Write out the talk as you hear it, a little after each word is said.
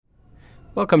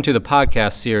Welcome to the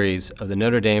podcast series of the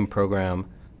Notre Dame Program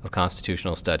of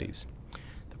Constitutional Studies.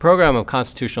 The Program of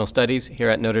Constitutional Studies here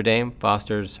at Notre Dame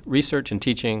fosters research and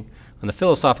teaching on the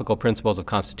philosophical principles of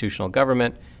constitutional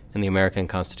government and the American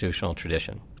constitutional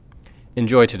tradition.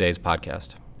 Enjoy today's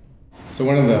podcast. So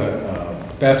one of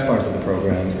the best parts of the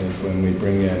program is when we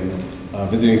bring in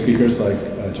visiting speakers like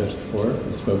Judge Lepore,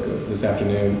 who spoke this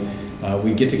afternoon.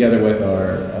 We get together with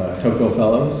our Tocqueville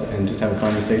Fellows and just have a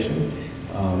conversation.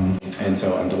 And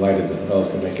so I'm delighted that the fellows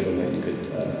could make it and that you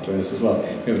could join us as well.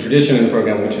 We have a tradition in the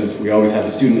program, which is we always have a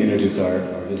student introduce our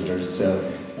visitors.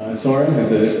 So Soren,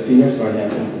 who's a senior, Soren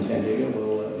Hampton from San Diego,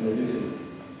 will introduce you.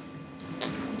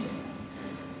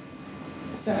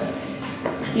 So,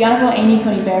 the Honorable Amy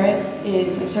Coney Barrett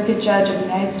is a circuit judge of the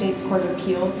United States Court of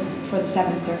Appeals for the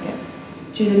Seventh Circuit.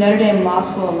 She's a Notre Dame Law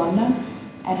School alumna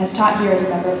and has taught here as a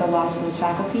member of the law school's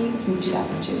faculty since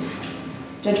 2002.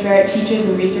 Judge Barrett teaches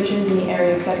and researches in the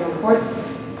area of federal courts,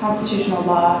 constitutional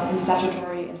law, and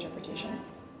statutory interpretation.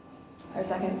 Our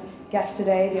second guest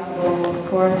today, the Honorable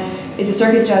Lepore, is a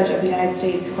circuit judge of the United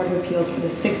States Court of Appeals for the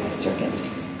Sixth Circuit.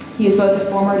 He is both a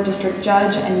former district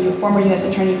judge and a former U.S.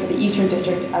 attorney for the Eastern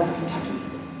District of Kentucky.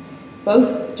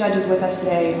 Both judges with us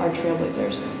today are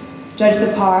trailblazers. Judge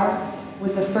Lepore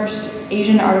was the first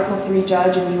Asian Article III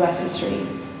judge in U.S. history.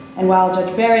 And while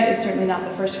Judge Barrett is certainly not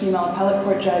the first female appellate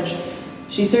court judge,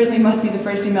 she certainly must be the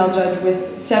first female judge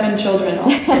with 7 children.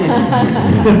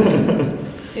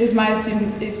 It is my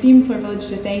esteemed privilege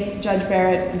to thank Judge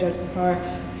Barrett and Judge Lepore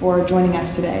for joining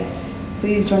us today.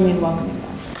 Please join me in welcoming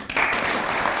them.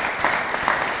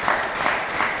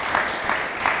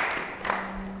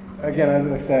 Again, as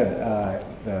I said,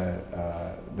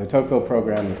 the Tocqueville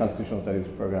program, the Constitutional Studies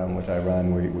program, which I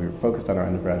run, we're focused on our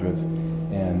undergraduates,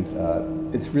 and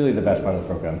it's really the best part of the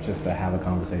program, just to have a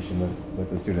conversation with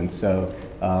the students. So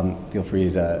feel free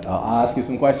to, I'll ask you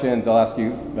some questions, I'll ask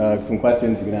you some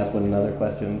questions, you can ask one another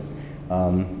questions,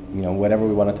 whatever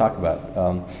we want to talk about.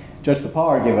 Judge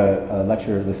Lepore gave a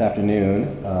lecture this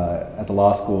afternoon at the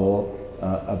law school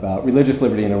about religious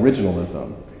liberty and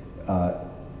originalism.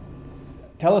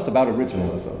 Tell us about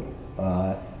originalism.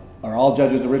 Are all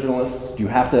judges originalists? Do you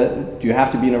have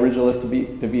to be an originalist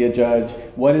to be a judge?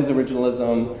 What is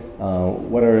originalism?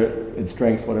 What are its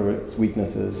strengths? What are its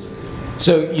weaknesses?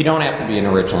 So you don't have to be an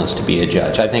originalist to be a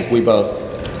judge. I think we both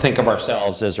think of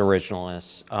ourselves as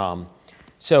originalists.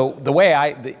 So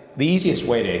the easiest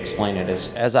way to explain it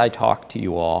is, as I talk to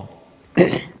you all,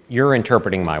 you're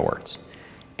interpreting my words.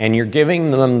 And you're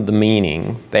giving them the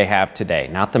meaning they have today,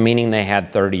 not the meaning they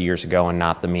had 30 years ago and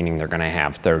not the meaning they're going to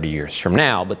have 30 years from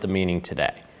now, but the meaning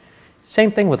today.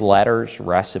 Same thing with letters,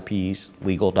 recipes,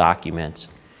 legal documents.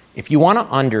 If you want to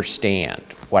understand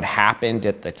what happened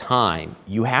at the time,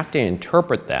 you have to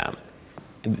interpret them,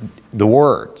 the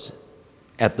words,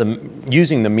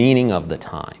 using the meaning of the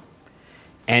time.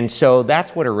 And so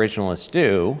that's what originalists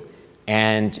do,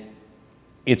 and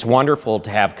it's wonderful to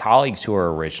have colleagues who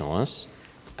are originalists.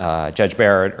 Judge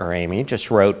Barrett or Amy just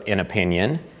wrote an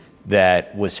opinion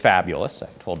that was fabulous. I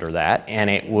told her that. And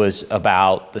it was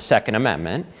about the Second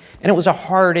Amendment. And it was a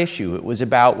hard issue. It was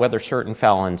about whether certain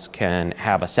felons can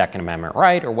have a Second Amendment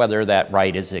right or whether that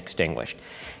right is extinguished.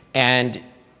 And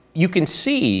you can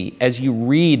see as you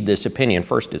read this opinion,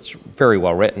 first it's very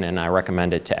well written and I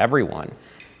recommend it to everyone.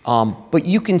 But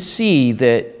you can see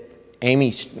that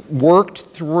Amy worked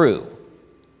through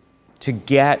to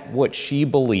get what she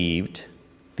believed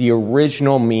the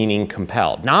original meaning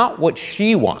compelled. Not what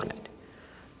she wanted,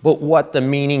 but what the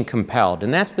meaning compelled.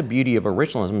 And that's the beauty of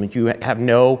originalism, that you have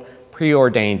no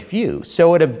preordained view.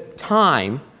 So at a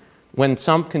time when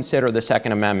some consider the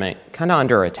Second Amendment kind of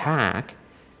under attack,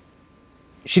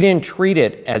 she didn't treat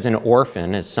it as an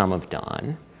orphan, as some have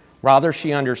done. Rather,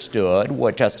 she understood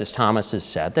what Justice Thomas has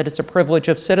said, that it's a privilege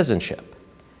of citizenship.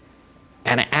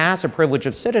 And as a privilege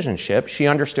of citizenship, she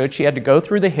understood she had to go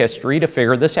through the history to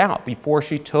figure this out before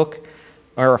she took,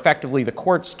 or effectively the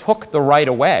courts took the right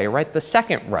away, right? The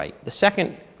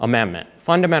Second Amendment,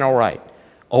 fundamental right,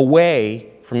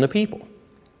 away from the people.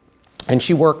 And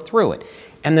she worked through it.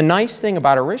 And the nice thing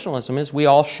about originalism is we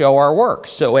all show our work.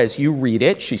 So as you read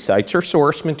it, she cites her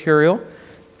source material,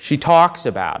 she talks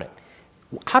about it.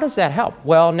 How does that help?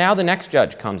 Well, now the next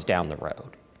judge comes down the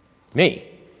road, me,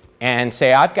 and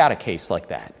say, I've got a case like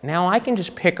that. Now I can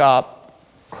just pick up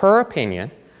her opinion,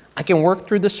 I can work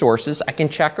through the sources, I can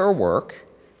check her work,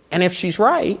 and if she's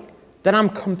right, then I'm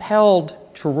compelled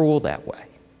to rule that way.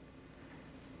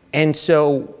 And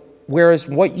so, whereas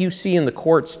what you see in the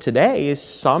courts today is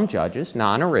some judges,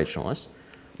 non-originalists,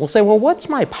 will say, well, what's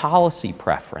my policy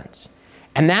preference?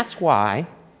 And that's why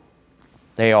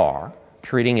they are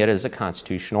treating it as a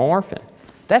constitutional orphan.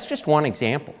 That's just one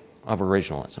example of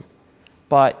originalism.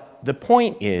 But the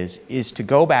point is to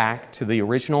go back to the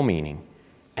original meaning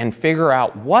and figure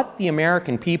out what the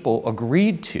American people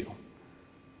agreed to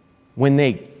when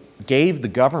they gave the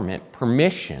government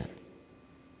permission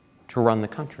to run the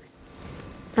country.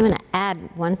 I'm going to add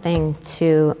one thing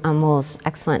to Amol's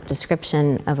excellent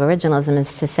description of originalism,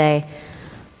 is to say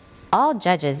all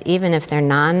judges, even if they're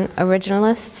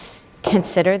non-originalists,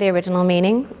 consider the original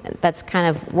meaning. That's kind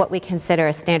of what we consider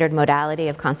a standard modality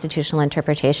of constitutional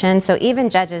interpretation. So even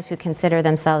judges who consider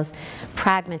themselves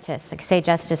pragmatists, like say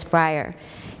Justice Breyer,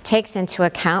 takes into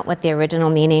account what the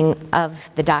original meaning of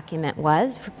the document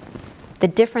was. The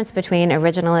difference between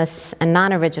originalists and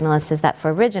non-originalists is that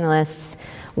for originalists,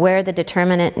 where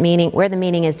the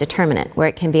meaning is determinate, where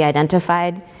it can be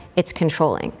identified, it's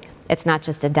controlling. It's not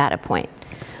just a data point.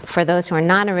 For those who are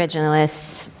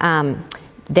non-originalists,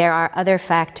 there are other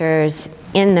factors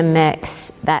in the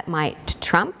mix that might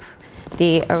trump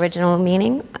the original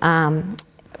meaning,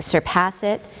 surpass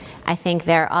it. I think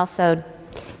there are also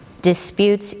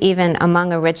disputes even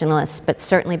among originalists, but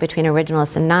certainly between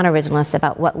originalists and non-originalists,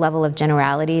 about what level of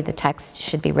generality the text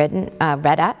should be read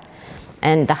at.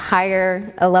 And the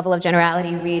higher a level of generality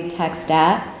you read text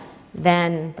at,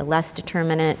 then the less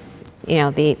determinate,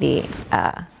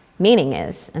 the meaning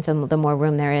is. And so the more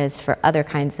room there is for other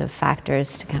kinds of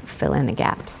factors to kind of fill in the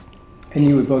gaps. And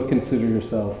you would both consider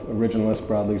yourself originalist,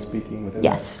 broadly speaking, within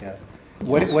Yes. that? Yeah.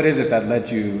 What is it that led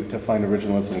you to find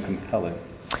originalism compelling?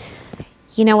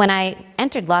 When I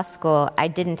entered law school, I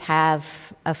didn't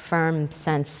have a firm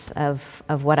sense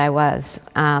of what I was.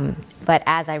 But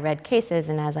as I read cases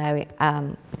and as I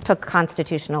took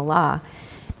constitutional law,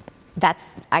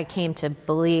 I came to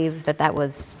believe that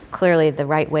was clearly the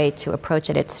right way to approach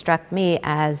it. It struck me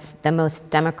as the most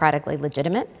democratically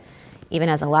legitimate, even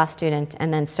as a law student.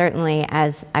 And then certainly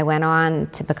as I went on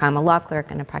to become a law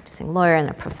clerk and a practicing lawyer and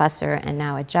a professor and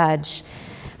now a judge,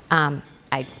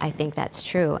 I think that's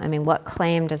true. I mean, what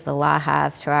claim does the law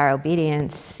have to our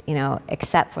obedience,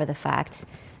 except for the fact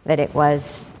that it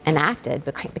was enacted,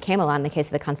 became a law in the case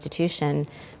of the Constitution,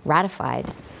 ratified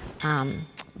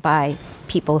by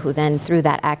people who then, through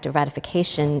that act of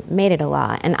ratification, made it a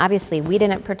law. And obviously, we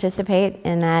didn't participate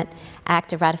in that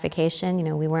act of ratification.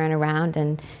 We weren't around,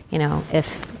 and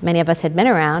if many of us had been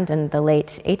around in the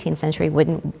late 18th century,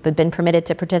 wouldn't have been permitted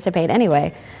to participate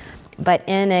anyway. But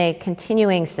in a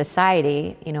continuing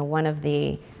society, one of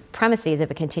the premises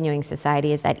of a continuing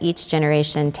society is that each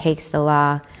generation takes the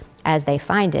law as they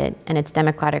find it, and it's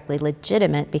democratically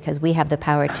legitimate because we have the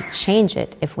power to change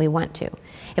it if we want to.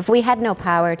 If we had no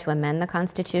power to amend the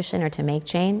Constitution or to make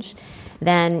change,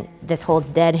 then this whole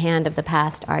dead hand of the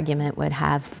past argument would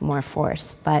have more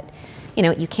force. But,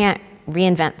 you can't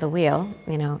reinvent the wheel,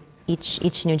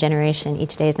 Each new generation,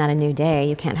 each day is not a new day.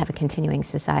 You can't have a continuing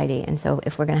society. And so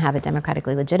if we're going to have a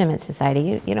democratically legitimate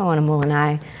society, you don't want Amol and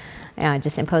I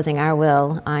just imposing our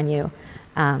will on you.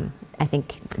 I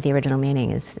think the original meaning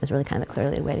is really kind of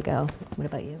clearly the way to go. What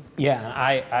about you? Yeah,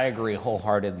 I agree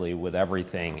wholeheartedly with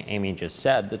everything Amy just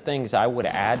said. The things I would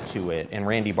add to it, and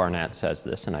Randy Barnett says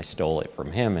this, and I stole it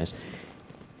from him, is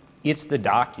it's the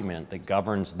document that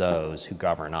governs those who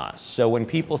govern us. So when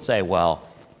people say, well,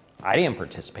 I didn't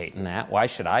participate in that, why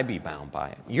should I be bound by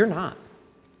it? You're not.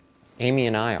 Amy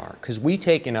and I are, because we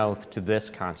take an oath to this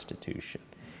Constitution.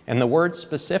 And the words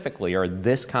specifically are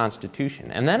this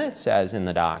Constitution. And then it says in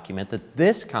the document that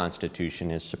this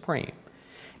Constitution is supreme.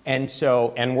 And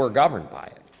we're governed by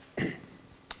it.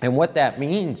 And what that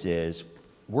means is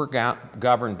we're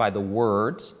governed by the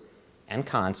words and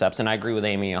concepts, and I agree with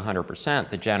Amy 100%,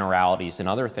 the generalities and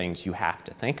other things you have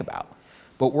to think about.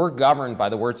 But we're governed by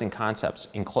the words and concepts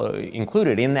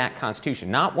included in that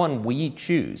Constitution, not one we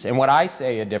choose. And what I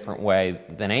say a different way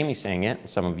than Amy's saying it, and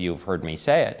some of you have heard me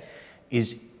say it,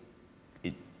 is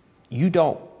you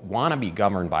don't want to be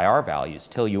governed by our values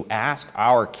till you ask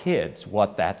our kids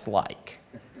what that's like,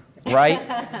 right?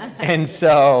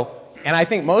 And I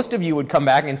think most of you would come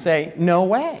back and say, no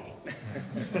way.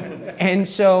 And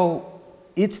so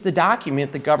it's the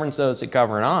document that governs those that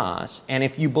govern us. And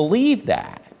if you believe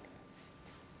that,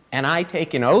 and I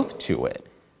take an oath to it,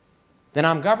 then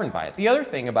I'm governed by it. The other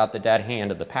thing about the dead hand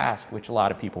of the past, which a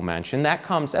lot of people mention,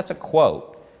 that's a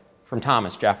quote from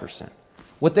Thomas Jefferson.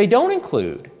 What they don't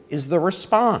include is the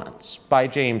response by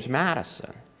James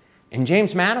Madison. And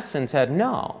James Madison said,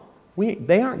 no,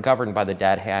 they aren't governed by the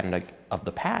dead hand of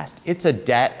the past. It's a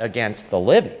debt against the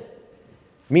living.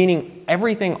 Meaning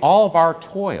everything, all of our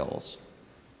toils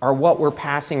are what we're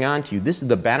passing on to you. This is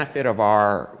the benefit of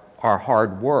our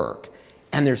hard work.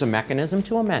 And there's a mechanism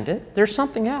to amend it. There's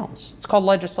something else. It's called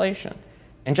legislation.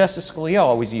 And Justice Scalia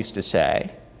always used to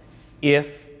say,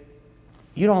 if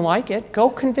You don't like it? Go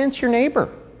convince your neighbor.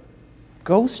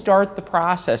 Go start the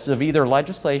process of either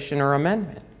legislation or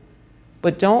amendment.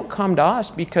 But don't come to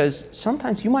us, because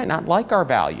sometimes you might not like our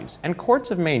values. And courts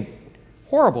have made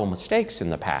horrible mistakes in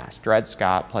the past. Dred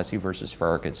Scott, Plessy versus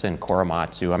Ferguson,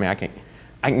 Korematsu. I mean,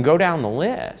 I can go down the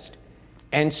list.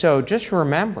 And so just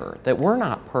remember that we're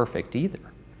not perfect either.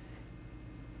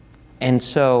 And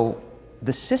so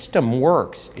the system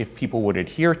works if people would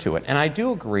adhere to it. And I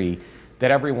do agree that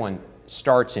everyone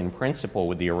starts in principle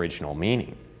with the original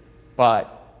meaning.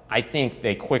 But I think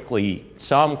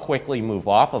some quickly move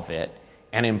off of it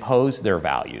and impose their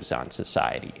values on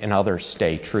society, and others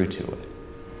stay true to it.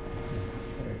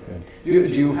 Very good.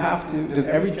 Do you have to, does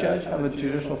every judge have a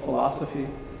judicial philosophy?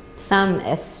 Some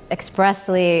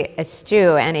expressly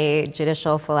eschew any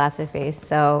judicial philosophy.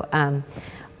 So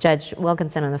Judge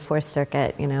Wilkinson on the Fourth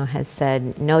Circuit, has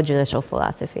said no judicial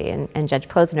philosophy. And Judge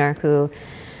Posner, who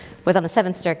was on the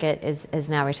Seventh Circuit, is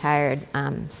now retired,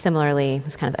 similarly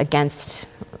was kind of against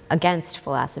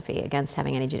philosophy, against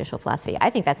having any judicial philosophy. I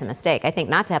think that's a mistake. I think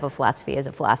not to have a philosophy is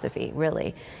a philosophy,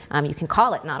 really. You can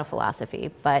call it not a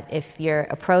philosophy, but if your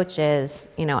approach is,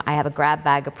 I have a grab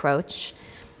bag approach,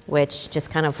 which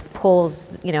just kind of pulls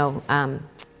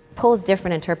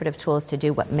different interpretive tools to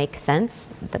do what makes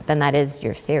sense, then that is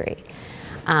your theory.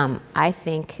 I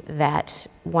think that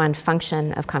one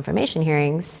function of confirmation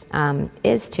hearings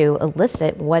is to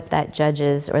elicit what that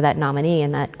judge's or that nominee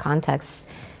in that context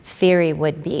theory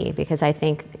would be, because I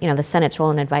think, the Senate's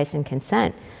role in advice and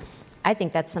consent, I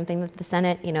think that's something that the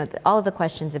Senate, all of the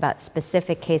questions about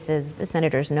specific cases, the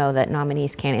senators know that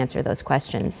nominees can't answer those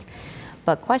questions.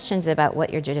 But questions about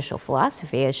what your judicial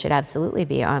philosophy is should absolutely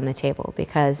be on the table,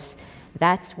 because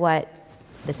that's what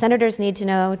the senators need to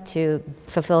know to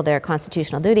fulfill their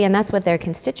constitutional duty, and that's what their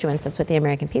constituents, that's what the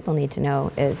American people need to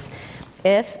know is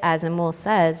if, as Amul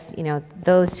says,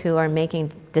 those who are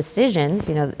making decisions,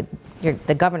 you're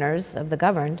the governors of the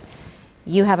governed,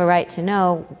 you have a right to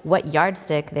know what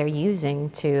yardstick they're using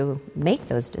to make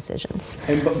those decisions.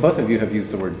 And both of you have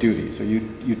used the word duty, so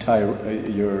you tie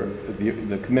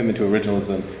the commitment to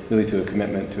originalism really to a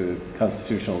commitment to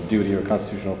constitutional duty or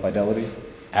constitutional fidelity?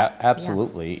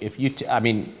 Absolutely. Yeah.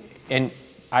 And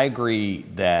I agree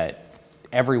that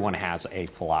everyone has a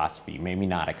philosophy, maybe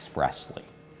not expressly.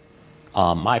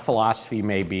 My philosophy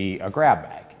may be a grab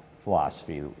bag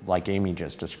philosophy, like Amy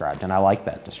just described, and I like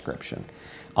that description.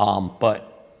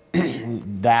 But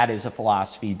that is a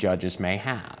philosophy judges may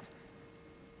have.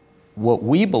 What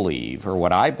we believe, or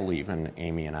what I believe, and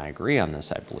Amy and I agree on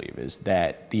this, I believe, is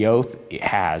that the oath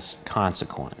has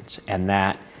consequence, and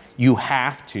that you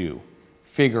have to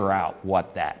figure out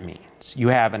what that means. You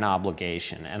have an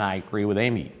obligation, and I agree with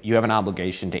Amy, you have an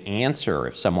obligation to answer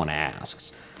if someone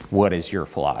asks, what is your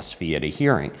philosophy at a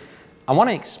hearing? I want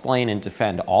to explain and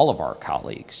defend all of our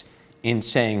colleagues in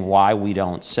saying why we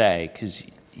don't say, because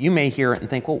you may hear it and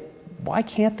think, well, why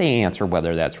can't they answer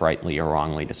whether that's rightly or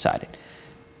wrongly decided?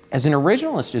 As an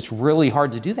originalist, it's really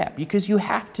hard to do that because you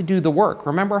have to do the work.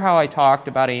 Remember how I talked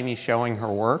about Amy showing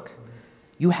her work?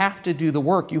 You have to do the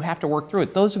work. You have to work through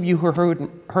it. Those of you who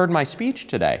heard my speech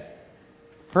today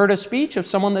heard a speech of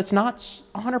someone that's not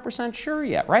 100% sure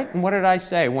yet, right? And what did I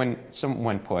say when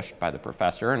pushed by the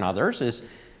professor and others is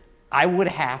I would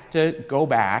have to go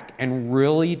back and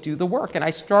really do the work. And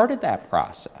I started that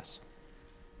process.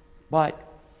 But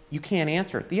you can't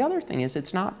answer it. The other thing is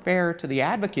it's not fair to the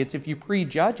advocates if you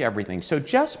prejudge everything. So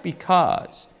just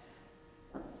because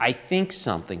I think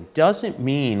something doesn't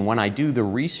mean when I do the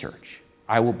research,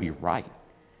 I will be right.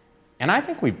 And I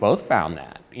think we've both found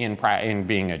that in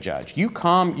being a judge. You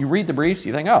come, you read the briefs,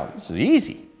 you think, oh, this is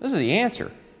easy. This is the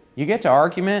answer. You get to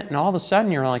argument, and all of a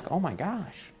sudden you're like, oh my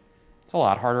gosh, it's a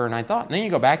lot harder than I thought. And then you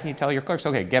go back and you tell your clerks,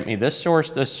 okay, get me this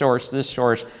source, this source, this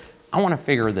source. I want to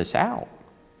figure this out.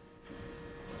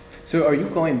 So are you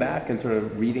going back and sort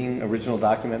of reading original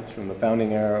documents from the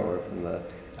founding era or from the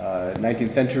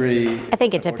 19th century? I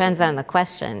think it depends on the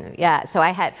question. Yeah, so I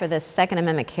had, for the Second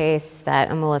Amendment case that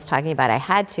Amul is talking about, I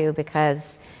had to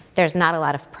because there's not a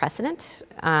lot of precedent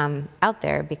out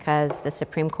there because the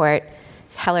Supreme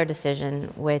Court's Heller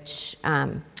decision, which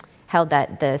held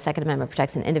that the Second Amendment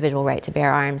protects an individual right to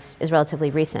bear arms, is relatively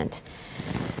recent.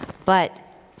 But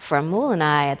for Amul and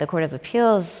I, at the Court of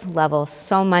Appeals level,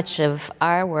 so much of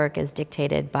our work is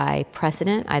dictated by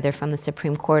precedent, either from the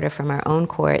Supreme Court or from our own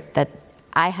court, that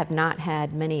I have not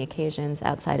had many occasions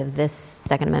outside of this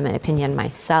Second Amendment opinion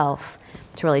myself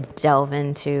to really delve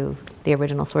into the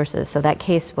original sources. So that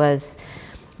case was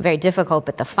very difficult,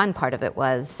 but the fun part of it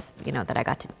was, that I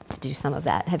got to do some of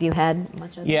that. Have you had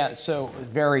much of that? Yeah, so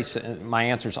my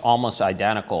answer is almost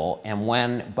identical.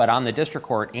 But on the district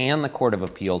court and the Court of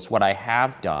Appeals, what I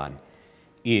have done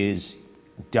is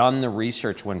done the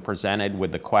research when presented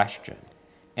with the question,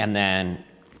 and then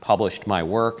published my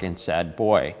work and said,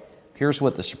 boy, here's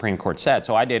what the Supreme Court said.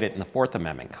 So I did it in the Fourth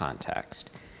Amendment context.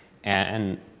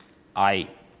 And I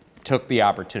took the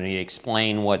opportunity to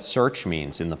explain what search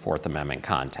means in the Fourth Amendment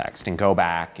context and go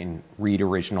back and read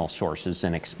original sources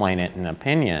and explain it in an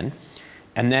opinion,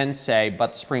 and then say,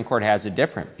 but the Supreme Court has a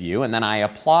different view. And then I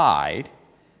applied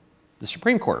the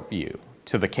Supreme Court view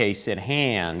to the case at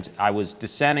hand. I was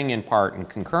dissenting in part and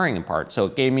concurring in part. So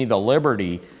it gave me the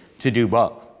liberty to do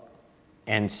both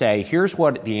and say, here's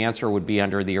what the answer would be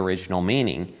under the original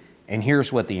meaning, and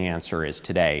here's what the answer is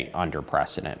today under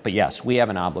precedent. But yes, we have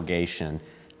an obligation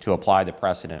to apply the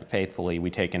precedent faithfully.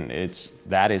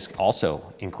 That is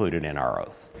also included in our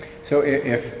oath. So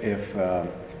if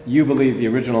you believe the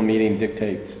original meaning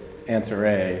dictates answer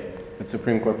A, but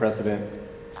Supreme Court precedent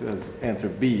says answer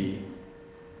B,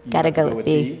 Got to go with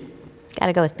B. Got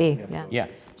to go with B, yeah. Yeah.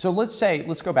 So let's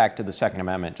go back to the Second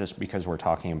Amendment just because we're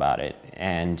talking about it.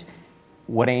 And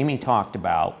what Amy talked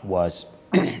about was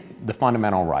the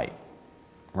fundamental right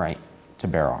to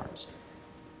bear arms.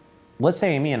 Let's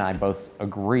say Amy and I both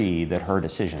agree that her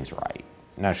decision's right.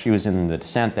 Now, she was in the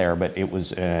dissent there, but it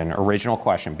was an original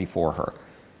question before her.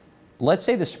 Let's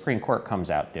say the Supreme Court comes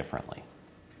out differently.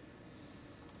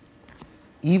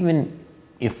 Even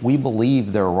if we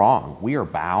believe they're wrong, we are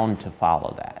bound to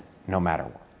follow that, no matter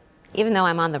what. Even though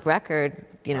I'm on the record,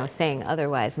 saying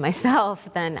otherwise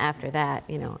myself, then after that,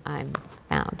 I'm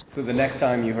bound. So the next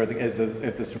time you heard,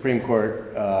 if the Supreme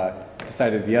Court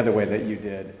decided the other way that you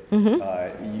did,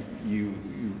 you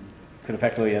could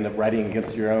effectively end up writing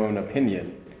against your own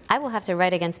opinion. I will have to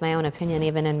write against my own opinion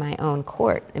even in my own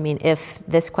court. I mean, if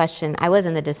this question, I was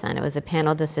in the dissent, it was a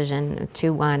panel decision,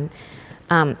 2-1.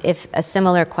 If a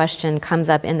similar question comes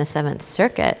up in the Seventh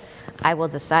Circuit, I will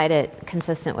decide it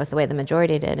consistent with the way the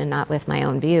majority did and not with my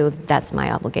own view. That's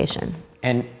my obligation.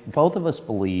 And both of us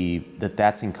believe that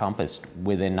that's encompassed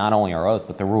within not only our oath,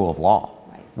 but the rule of law,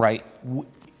 right?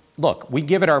 Look, we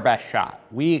give it our best shot.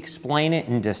 We explain it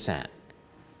in dissent.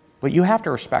 But you have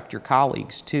to respect your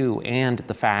colleagues, too, and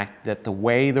the fact that the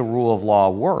way the rule of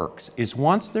law works is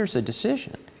once there's a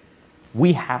decision,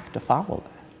 we have to follow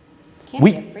that. Can't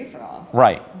be a free-for-all.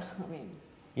 Right.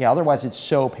 Yeah, otherwise it's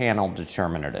so panel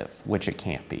determinative, which it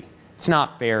can't be. It's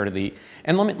not fair to the...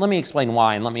 And let me explain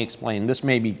why, and let me explain, this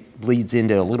maybe bleeds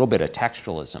into a little bit of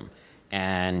textualism,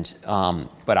 and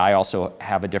but I also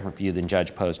have a different view than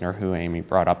Judge Posner, who Amy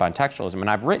brought up on textualism, and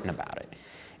I've written about it.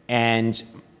 And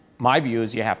my view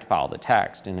is you have to follow the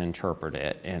text and interpret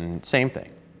it, and same thing,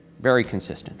 very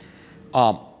consistent.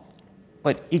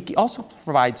 But it also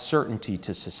provides certainty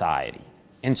to society,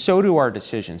 and so do our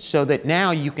decisions, so that now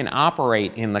you can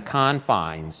operate in the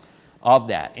confines of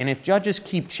that. And if judges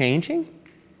keep changing,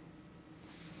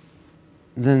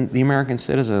 then the American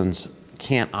citizens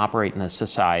can't operate in a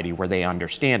society where they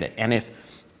understand it. And if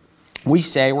we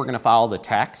say we're going to follow the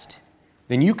text,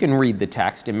 then you can read the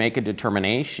text and make a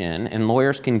determination, and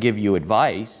lawyers can give you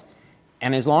advice.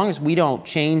 And as long as we don't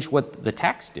change what the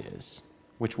text is,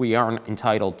 which we aren't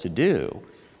entitled to do,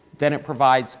 then it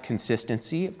provides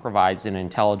consistency, it provides an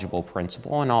intelligible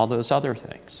principle, and all those other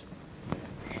things.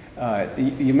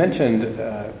 You mentioned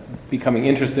becoming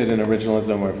interested in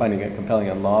originalism or finding it compelling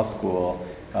in law school.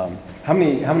 How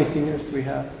many seniors do we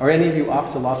have? Are any of you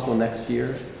off to law school next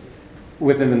year?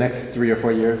 Within the next 3 or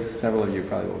 4 years? Several of you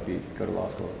probably will go to law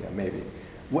school. Yeah, maybe.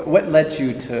 What led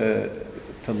you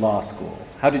to law school?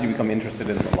 How did you become interested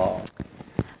in the law?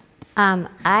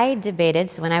 I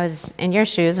debated, so when I was in your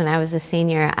shoes, when I was a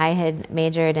senior, I had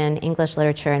majored in English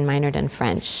literature and minored in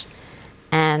French.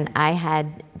 And I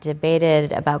had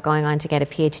debated about going on to get a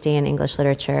PhD in English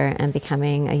literature and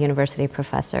becoming a university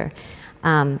professor.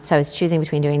 So I was choosing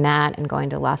between doing that and going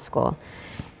to law school.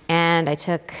 And I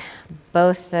took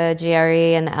both the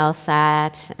GRE and the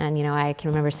LSAT, and I can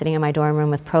remember sitting in my dorm room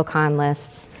with pro-con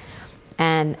lists.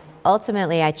 And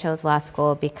ultimately, I chose law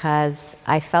school because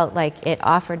I felt like it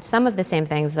offered some of the same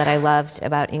things that I loved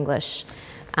about English,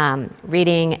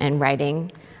 reading and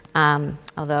writing.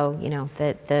 Although,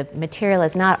 the material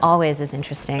is not always as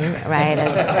interesting, right,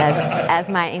 as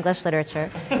my English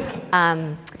literature.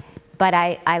 But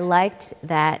I liked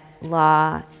that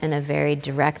law in a very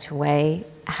direct way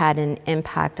had an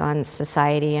impact on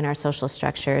society and our social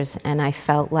structures, and I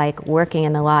felt like working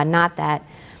in the law, not that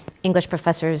English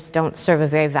professors don't serve a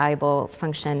very valuable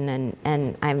function,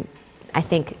 and I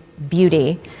think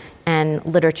beauty and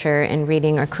literature and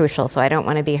reading are crucial, so I don't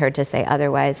want to be heard to say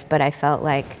otherwise, but I felt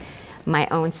like my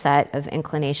own set of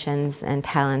inclinations and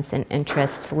talents and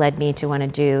interests led me to want to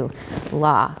do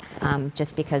law,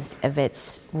 just because of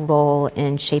its role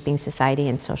in shaping society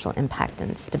and social impact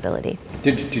and stability.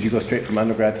 Did you go straight from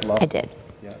undergrad to law? I did.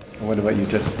 Yeah. And what about you,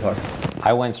 Justice Clark?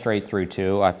 I went straight through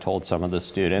too. I've told some of the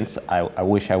students I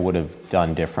wish I would have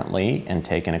done differently and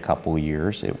taken a couple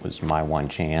years. It was my one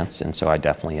chance, and so I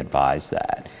definitely advise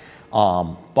that.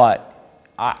 But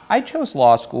I chose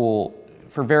law school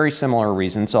for very similar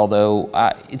reasons, although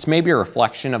it's maybe a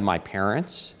reflection of my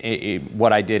parents,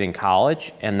 what I did in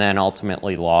college, and then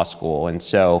ultimately law school. And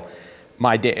so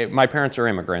my parents are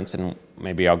immigrants, and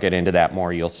maybe I'll get into that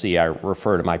more. You'll see I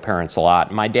refer to my parents a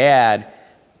lot. My dad,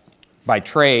 by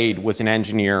trade, was an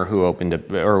engineer who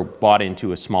bought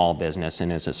into a small business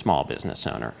and is a small business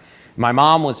owner. My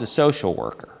mom was a social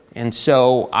worker. And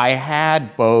so I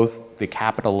had both the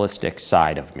capitalistic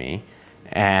side of me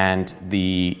and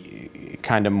the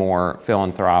kind of more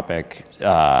philanthropic,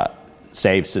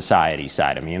 save society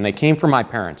side of me. And they came from my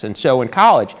parents. And so in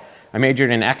college, I majored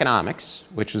in economics,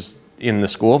 which is in the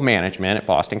School of Management at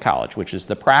Boston College, which is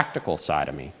the practical side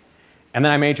of me. And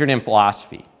then I majored in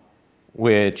philosophy,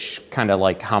 which kind of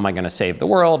like, how am I going to save the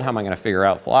world? How am I going to figure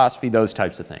out philosophy? Those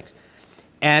types of things.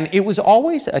 And it was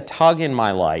always a tug in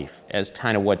my life as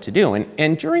kind of what to do.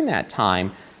 And during that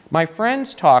time, my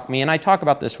friends talked me, and I talk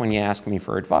about this when you ask me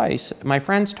for advice, my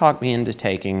friends talked me into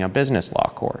taking a business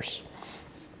law course.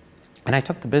 And I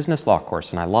took the business law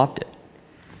course, and I loved it.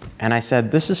 And I said,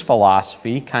 this is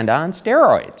philosophy kind of on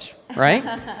steroids, right?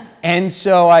 And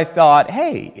so I thought,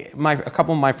 hey, a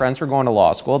couple of my friends were going to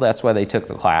law school. That's why they took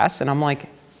the class. And I'm like,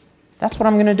 that's what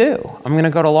I'm going to do. I'm going to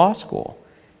go to law school.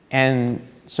 And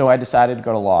so I decided to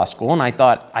go to law school, and I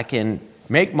thought I can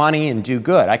make money and do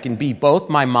good. I can be both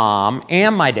my mom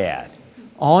and my dad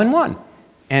all in one.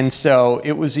 And so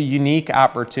it was a unique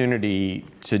opportunity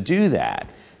to do that.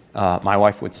 My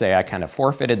wife would say I kind of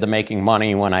forfeited the making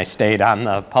money when I stayed on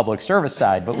the public service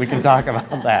side, but we can talk about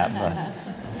that.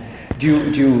 But. Do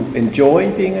you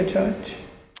enjoy being a judge?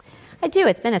 I do.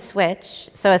 It's been a switch.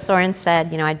 So as Soren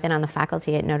said, I'd been on the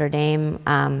faculty at Notre Dame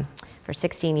for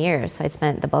 16 years. So I'd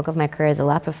spent the bulk of my career as a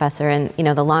law professor. And,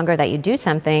 the longer that you do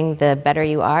something, the better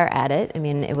you are at it. I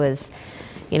mean, it was,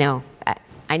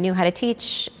 I knew how to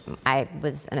teach. I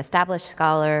was an established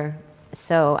scholar.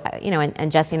 So,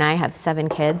 and Jesse and I have 7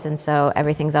 kids. And so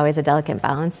everything's always a delicate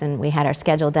balance. And we had our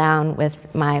schedule down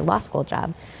with my law school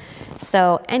job.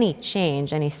 So any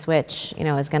change, any switch,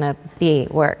 is going to be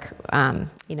work,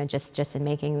 just in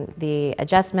making the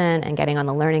adjustment and getting on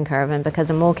the learning curve. And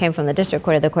because Amul came from the district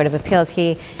court or the Court of Appeals,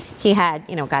 he had,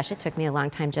 it took me a long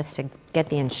time just to get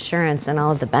the insurance and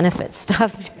all of the benefits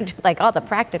stuff, like all the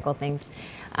practical things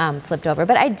flipped over.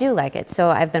 But I do like it. So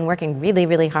I've been working really,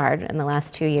 really hard in the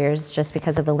last 2 years just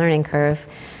because of the learning curve.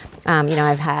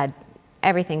 I've had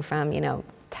everything from,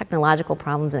 technological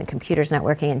problems and computers not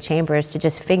working in chambers to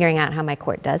just figuring out how my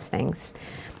court does things.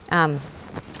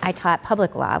 I taught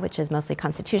public law, which is mostly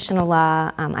constitutional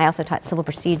law. I also taught civil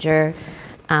procedure,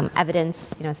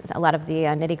 evidence, a lot of the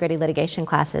nitty-gritty litigation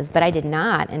classes, but I did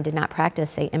not practice,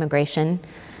 say, immigration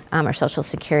or Social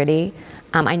Security.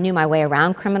 I knew my way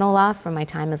around criminal law from my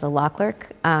time as a law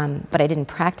clerk, but I didn't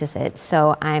practice it.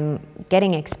 So I'm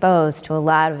getting exposed to a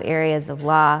lot of areas of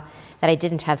law that I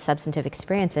didn't have substantive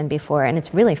experience in before, and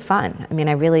it's really fun. I mean,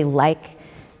 I really like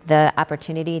the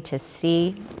opportunity to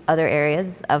see other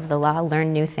areas of the law,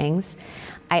 learn new things.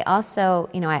 I also,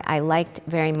 I liked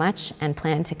very much and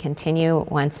plan to continue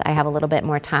once I have a little bit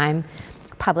more time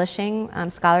publishing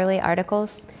scholarly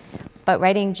articles. But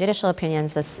writing judicial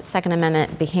opinions, the Second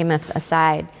Amendment behemoth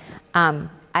aside,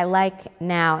 I like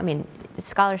now,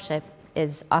 scholarship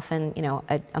is often,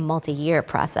 a multi-year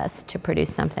process to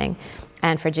produce something.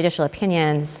 And for judicial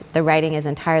opinions, the writing is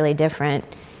entirely different.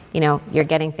 You're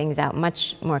getting things out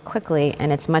much more quickly,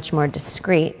 and it's much more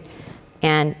discreet,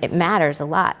 and it matters a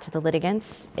lot to the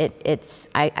litigants.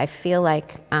 I feel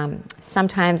like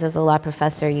sometimes as a law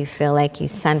professor, you feel like you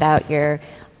send out your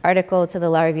article to the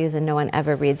law reviews and no one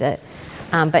ever reads it.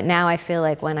 But now I feel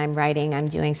like when I'm writing, I'm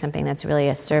doing something that's really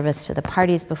a service to the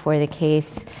parties before the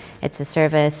case. It's a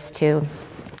service to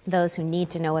those who need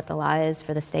to know what the law is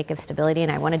for the sake of stability,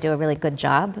 and I want to do a really good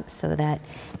job so that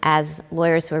as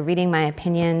lawyers who are reading my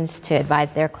opinions to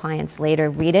advise their clients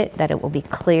later read it, that it will be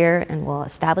clear and will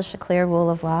establish a clear rule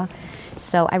of law.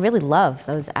 So I really love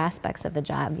those aspects of the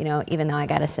job, even though I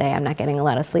got to say I'm not getting a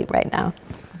lot of sleep right now.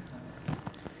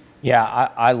 Yeah,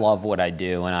 I love what I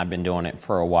do, and I've been doing it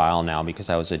for a while now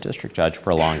because I was a district judge for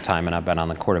a long time, and I've been on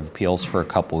the Court of Appeals for a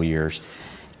couple years.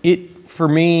 For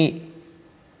me,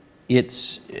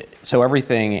 so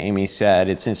everything Amy said,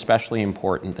 it's especially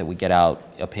important that we get out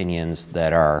opinions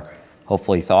that are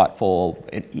hopefully thoughtful.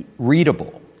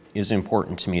 Readable is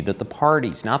important to me, that the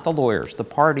parties, not the lawyers, the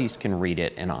parties can read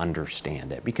it and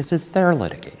understand it, because it's their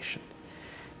litigation.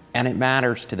 And it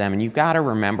matters to them. And you've got to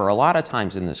remember, a lot of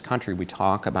times in this country, we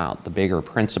talk about the bigger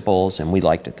principles, and we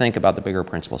like to think about the bigger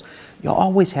principles. You'll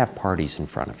always have parties in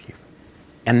front of you.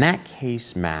 And that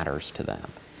case matters to them.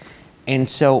 And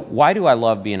so why do I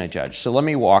love being a judge? So let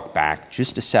me walk back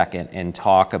just a second and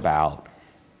talk about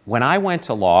when I went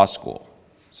to law school.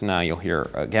 So now you'll hear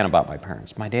again about my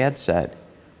parents. My dad said,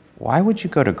 why would you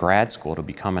go to grad school to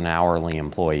become an hourly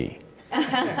employee?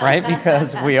 Right?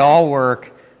 Because we all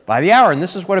work by the hour. And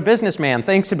this is what a businessman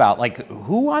thinks about. Like,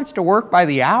 who wants to work by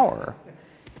the hour?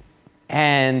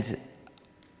 And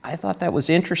I thought that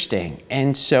was interesting.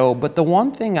 And so, but the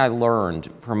one thing I learned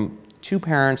from two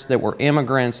parents that were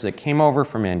immigrants that came over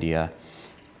from India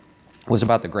was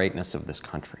about the greatness of this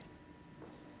country.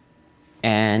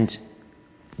 And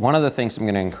one of the things I'm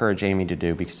going to encourage Amy to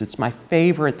do, because it's my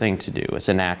favorite thing to do, is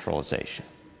a naturalization.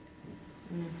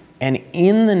 And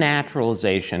in the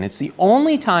naturalization, it's the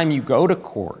only time you go to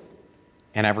court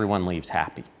and everyone leaves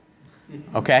happy.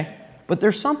 Okay? But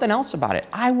there's something else about it.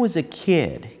 I was a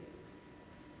kid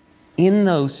in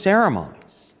those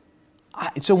ceremonies.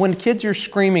 So when kids are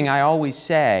screaming, I always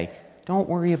say, don't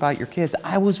worry about your kids.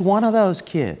 I was one of those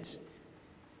kids.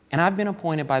 And I've been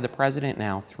appointed by the president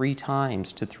now 3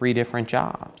 times to 3 different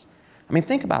jobs. I mean,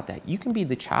 think about that. You can be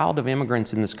the child of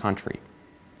immigrants in this country,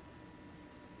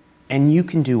 and you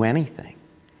can do anything.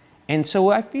 And so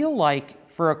I feel like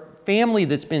for a family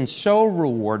that's been so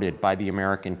rewarded by the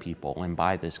American people and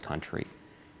by this country,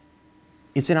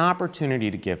 it's an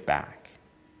opportunity to give back.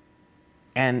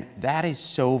 And that is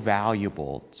so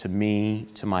valuable to me,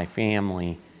 to my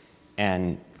family,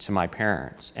 and to my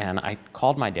parents. And I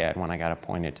called my dad when I got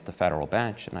appointed to the federal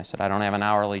bench, and I said, I don't have an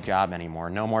hourly job anymore.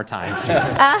 No more time.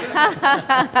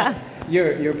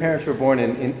 Your parents were born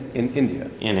in India?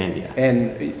 In India.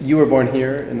 And you were born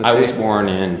here in the States? I was born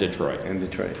in Detroit. In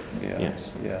Detroit, yeah.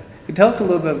 Yes. Yeah. Tell us a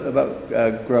little bit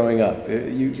about growing up.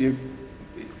 You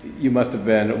must have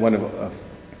been one of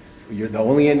you're the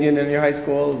only Indian in your high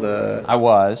school? I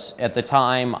was. At the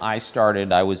time I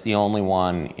started, I was the only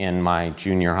one in my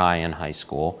junior high and high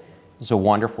school. It was a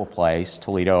wonderful place,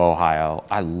 Toledo, Ohio.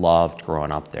 I loved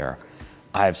growing up there.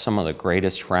 I have some of the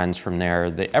greatest friends from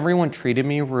there. Everyone treated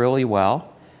me really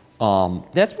well.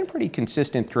 That's been pretty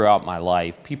consistent throughout my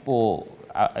life. People,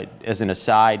 as an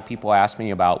aside, people ask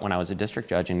me about when I was a district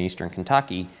judge in Eastern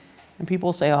Kentucky, and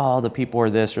people say, oh, the people are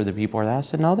this or the people are that. I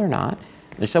said, no, they're not.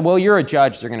 They said, well, you're a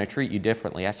judge, they're going to treat you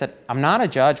differently. I said, I'm not a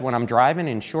judge when I'm driving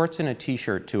in shorts and a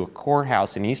t-shirt to a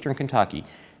courthouse in Eastern Kentucky,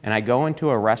 and I go into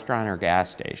a restaurant or gas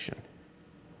station.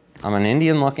 I'm an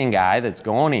Indian-looking guy that's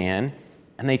going in,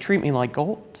 and they treat me like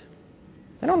gold.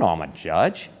 They don't know I'm a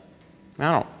judge.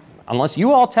 Unless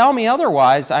you all tell me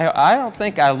otherwise, I don't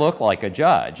think I look like a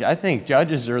judge. I think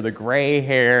judges are the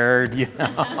gray-haired, you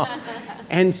know.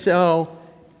 And so,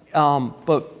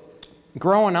 but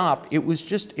growing up, it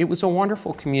was a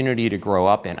wonderful community to grow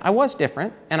up in. I was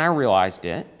different, and I realized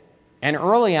it. And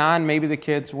early on, maybe the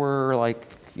kids were like,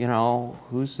 you know,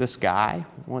 who's this guy?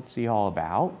 What's he all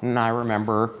about? And I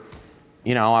remember,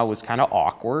 you know, I was kind of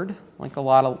awkward, like a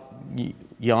lot of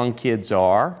young kids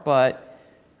are, but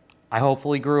I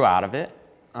hopefully grew out of it.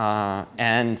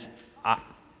 And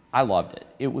I loved it.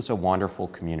 It was a wonderful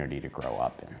community to grow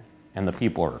up in, and the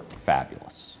people are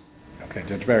fabulous. Okay,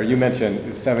 Judge Barry, you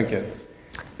mentioned 7 kids.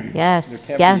 Yes,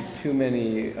 There can't be too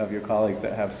many of your colleagues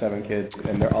that have 7 kids,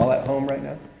 and they're all at home right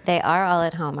now? They are all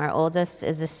at home. Our oldest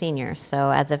is a senior,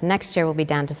 so as of next year, we'll be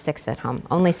down to 6 at home.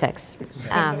 Only 6.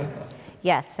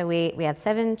 Yes, so we have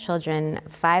 7 children.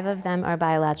 5 of them are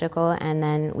biological, and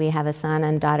then we have a son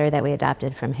and daughter that we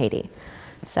adopted from Haiti.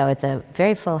 So it's a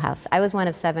very full house. I was one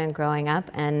of 7 growing up,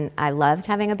 and I loved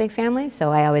having a big family,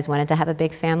 so I always wanted to have a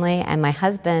big family. And my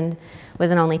husband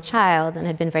was an only child and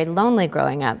had been very lonely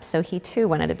growing up, so he too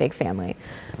wanted a big family.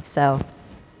 So,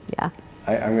 yeah.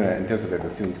 I'm going to anticipate the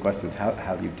students' questions.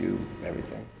 How do you do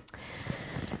everything?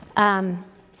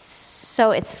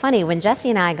 So it's funny, when Jesse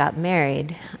and I got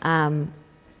married,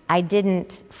 I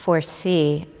didn't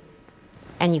foresee,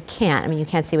 and you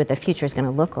can't see what the future is going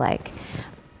to look like,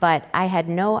 but I had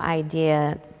no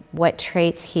idea what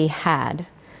traits he had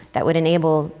that would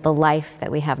enable the life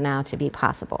that we have now to be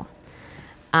possible.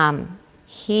 My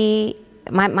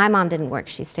mom didn't work.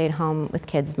 She stayed home with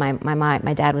kids.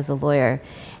 My dad was a lawyer.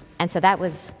 And so that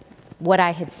was what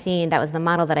I had seen, that was the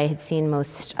model that I had seen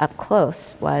most up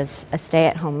close, was a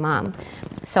stay-at-home mom.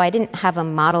 So I didn't have a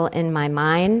model in my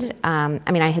mind. I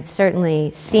mean, I had certainly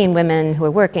seen women who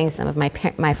were working. Some of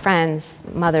my friends'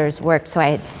 mothers worked, so I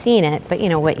had seen it. But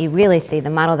what you really see, the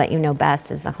model that you know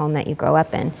best, is the home that you grow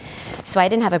up in. So I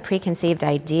didn't have a preconceived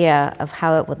idea of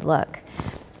how it would look.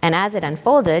 And as it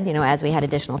unfolded, as we had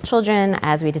additional children,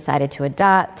 as we decided to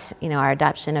adopt, our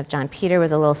adoption of John Peter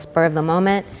was a little spur of the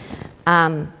moment.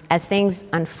 As things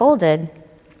unfolded,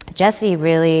 Jesse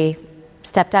really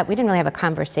stepped up. We didn't really have a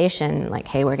conversation like,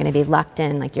 hey, we're going to be locked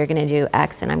in, like you're going to do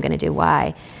X and I'm going to do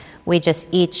Y. We just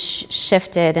each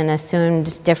shifted and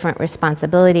assumed different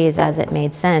responsibilities as it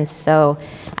made sense. So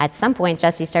at some point,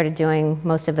 Jesse started doing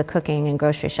most of the cooking and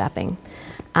grocery shopping.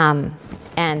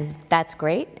 And that's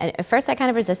great. At first, I kind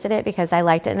of resisted it because I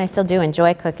liked it, and I still do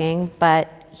enjoy cooking. But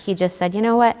he just said, you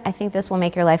know what? I think this will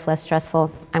make your life less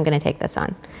stressful. I'm going to take this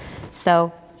on.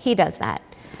 So he does that.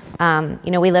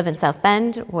 We live in South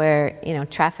Bend where,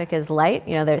 traffic is light.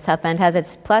 South Bend has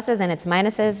its pluses and its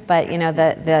minuses, but,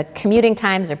 the commuting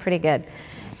times are pretty good.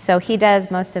 So he does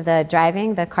most of the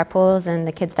driving, the carpools, and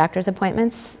the kids' doctor's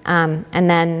appointments. And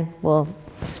then we'll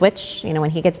switch. When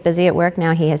he gets busy at work,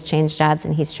 now he has changed jobs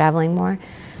and he's traveling more.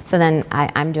 So then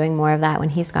I'm doing more of that when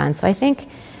he's gone. So I think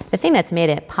the thing that's made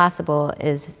it possible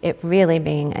is it really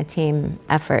being a team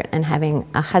effort and having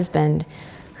a husband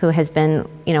who has been,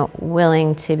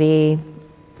 willing to be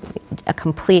a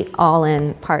complete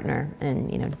all-in partner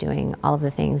and, doing all of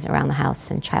the things around the house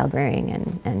and child rearing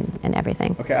and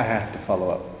everything. Okay, I have to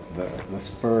follow up. The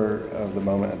spur of the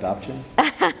moment adoption?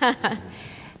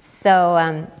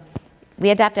 So we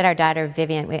adopted our daughter,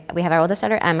 Vivian. We have our oldest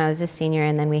daughter, Emma, who's a senior,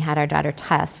 and then we had our daughter,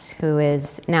 Tess, who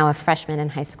is now a freshman in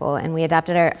high school. And we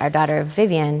adopted our daughter,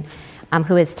 Vivian,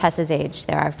 who is Tess's age.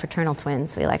 They're our fraternal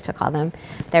twins, we like to call them.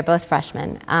 They're both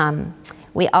freshmen.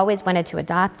 We always wanted to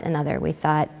adopt another. We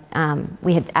thought,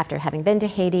 after having been to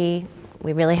Haiti,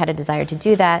 we really had a desire to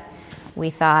do that.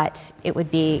 We thought it would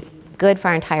be good for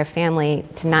our entire family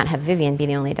to not have Vivian be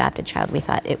the only adopted child. We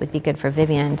thought it would be good for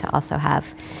Vivian to also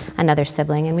have another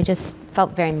sibling, and we just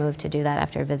felt very moved to do that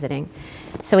after visiting.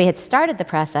 So we had started the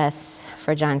process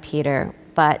for John Peter,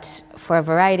 but for a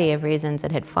variety of reasons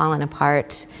it had fallen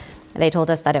apart. They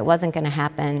told us that it wasn't going to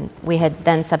happen. We had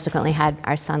then subsequently had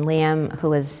our son Liam, who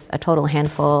was a total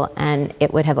handful, and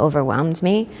it would have overwhelmed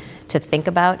me to think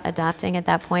about adopting at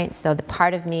that point. So the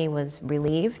part of me was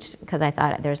relieved because I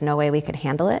thought there's no way we could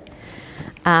handle it.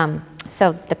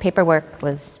 So the paperwork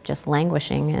was just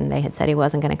languishing, and they had said he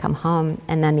wasn't going to come home.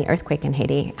 And then the earthquake in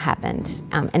Haiti happened.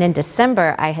 And in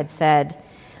December, I had said,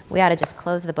 we ought to just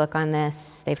close the book on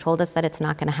this. They've told us that it's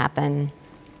not going to happen.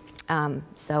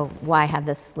 So why have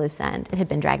this loose end? It had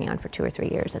been dragging on for 2 or 3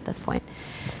 years at this point.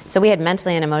 So we had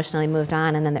mentally and emotionally moved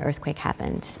on, and then the earthquake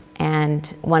happened. And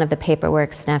one of the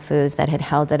paperwork snafus that had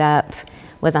held it up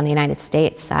was on the United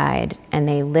States side, and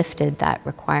they lifted that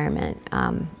requirement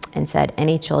and said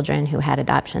any children who had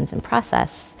adoptions in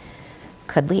process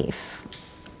could leave.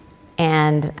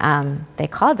 And they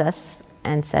called us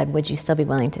and said, would you still be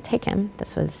willing to take him?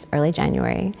 This was early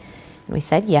January. And we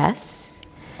said yes.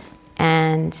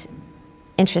 And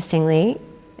interestingly,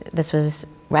 this was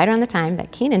right around the time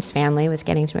that Keenan's family was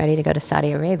getting ready to go to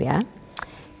Saudi Arabia.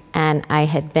 And I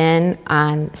had been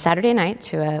on Saturday night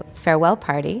to a farewell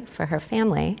party for her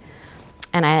family,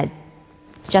 and I had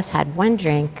just had one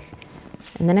drink,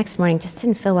 and the next morning just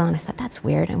didn't feel well, and I thought, that's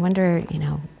weird. I wonder,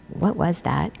 what was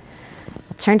that?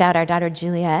 It turned out our daughter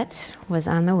Juliet was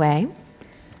on the way,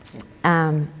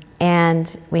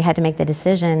 and we had to make the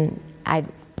decision.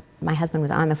 My husband was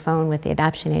on the phone with the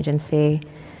adoption agency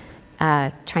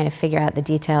trying to figure out the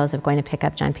details of going to pick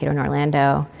up John Peter in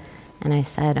Orlando. And I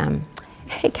said,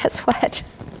 hey, guess what?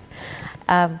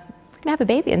 We're going to have a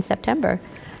baby in September.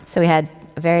 So we had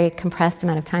a very compressed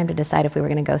amount of time to decide if we were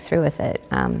going to go through with it.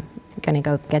 Going to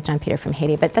go get John Peter from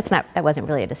Haiti. But that wasn't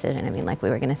really a decision. I mean, like we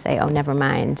were going to say, oh, never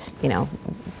mind,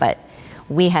 But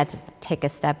we had to take a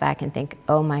step back and think,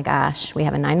 oh my gosh, we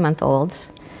have a 9-month-old.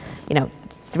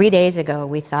 3 days ago,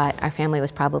 we thought our family was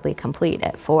probably complete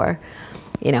at 4,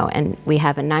 and we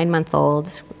have a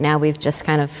 9-month-old. Now we've just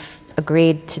kind of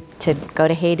agreed to go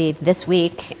to Haiti this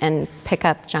week and pick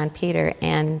up John Peter.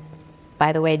 And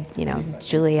by the way,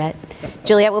 Juliet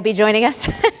will be joining us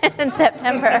in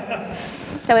September.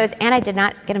 So it was, and I did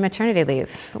not get a maternity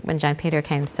leave when John Peter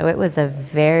came. So it was a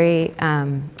very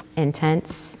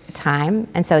intense time.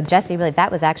 And so Jesse, really, that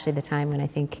was actually the time when I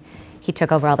think he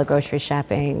took over all the grocery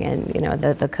shopping and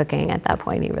the cooking. At that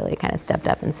point, he really kind of stepped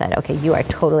up and said, okay, you are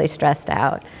totally stressed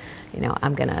out.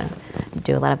 I'm gonna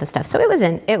do a lot of the stuff. So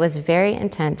it was very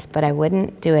intense, but I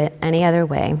wouldn't do it any other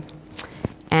way.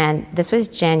 And this was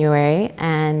January,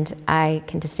 and I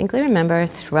can distinctly remember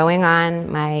throwing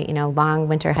on my, long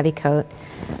winter heavy coat,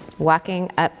 walking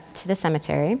up to the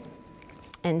cemetery,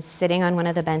 and sitting on one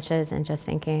of the benches and just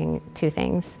thinking two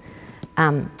things.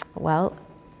 Well,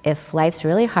 if life's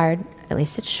really hard, at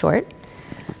least it's short,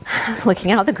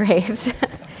 looking at all the graves.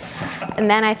 And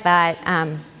then I thought,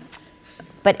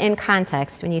 but in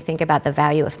context, when you think about the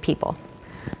value of people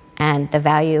and the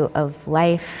value of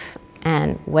life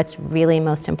and what's really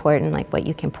most important, like what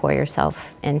you can pour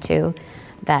yourself into,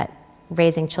 that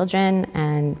raising children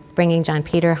and bringing John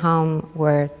Peter home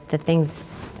were the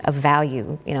things of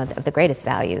value, of the greatest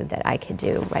value that I could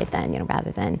do right then,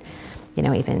 rather than,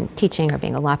 even teaching or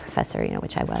being a law professor,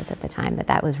 which I was at the time,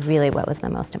 that was really what was the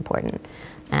most important.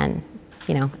 And,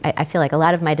 I feel like a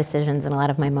lot of my decisions and a lot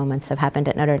of my moments have happened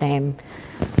at Notre Dame,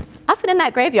 often in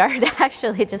that graveyard,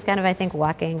 actually, just kind of, I think,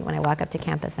 walking, when I walk up to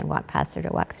campus and walk past it or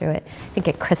walk through it, I think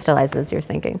it crystallizes your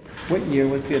thinking. What year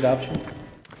was the adoption?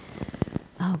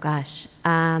 Oh, gosh.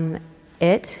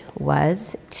 It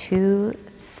was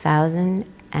 2000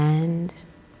 and,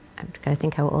 I've got to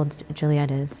think how old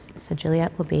Juliet is. So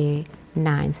Juliet will be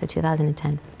 9, so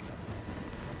 2010.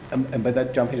 But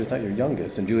that John Peter's not your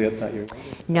youngest, and Juliet's not your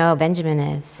youngest? No, Benjamin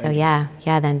is. So yeah,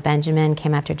 then Benjamin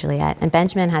came after Juliet. And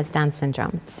Benjamin has Down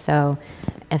syndrome. So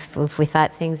if we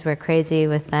thought things were crazy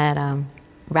with that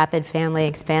rapid family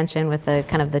expansion with the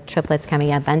kind of the triplets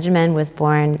coming, Benjamin was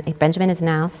born, Benjamin is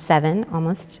now 7,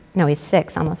 he's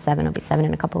 6, almost 7, he'll be 7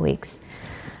 in a couple weeks.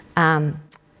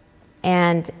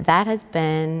 And that has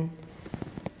been,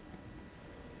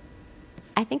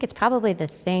 I think it's probably the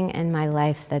thing in my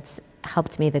life that's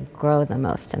helped me to grow the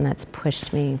most and that's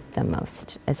pushed me the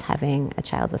most, is having a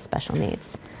child with special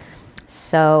needs.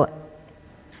 So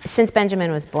since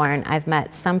Benjamin was born, I've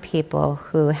met some people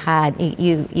who had,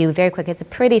 you very quick, it's a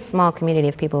pretty small community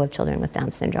of people with children with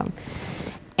Down syndrome.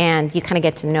 And you kind of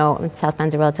get to know, South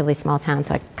Bend's a relatively small town,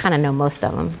 so I kind of know most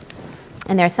of them.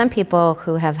 And there are some people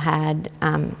who have had,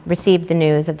 received the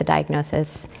news of the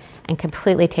diagnosis and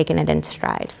completely taken it in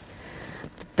stride.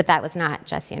 But that was not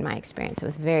Jesse and my experience. It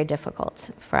was very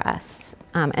difficult for us.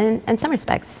 And in some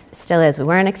respects, still is. We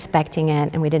weren't expecting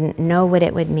it, and we didn't know what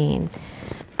it would mean.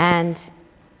 And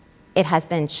it has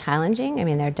been challenging. I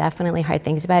mean, there are definitely hard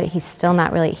things about it. He's still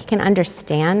not really, he can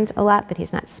understand a lot, but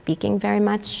he's not speaking very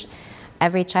much.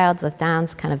 Every child with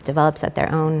Downs kind of develops at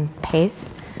their own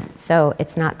pace, so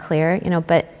it's not clear,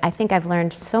 but I think I've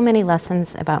learned so many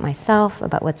lessons about myself,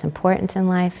 about what's important in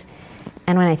life.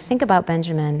 And when I think about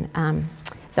Benjamin,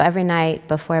 so every night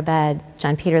before bed,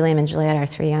 John Peter, Liam, and Juliet, our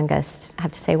 3 youngest,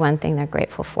 have to say one thing they're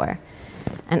grateful for.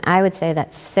 And I would say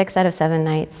that 6 out of 7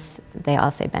 nights, they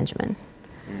all say Benjamin.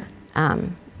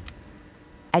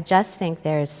 I just think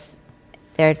there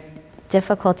are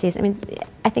difficulties. I mean,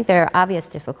 I think there are obvious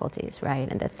difficulties, right?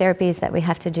 And the therapies that we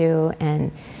have to do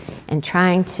and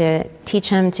trying to teach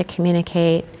him to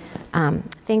communicate,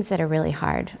 things that are really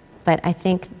hard. But I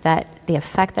think that the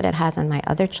effect that it has on my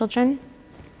other children,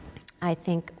 I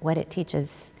think what it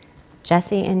teaches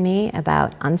Jesse and me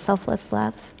about unselfless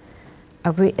love,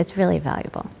 it's really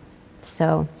valuable.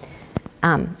 So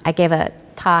I gave a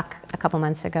talk a couple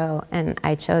months ago, and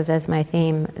I chose as my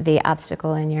theme, the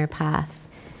obstacle in your path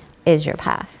is your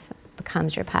path,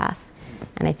 becomes your path.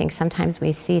 And I think sometimes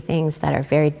we see things that are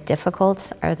very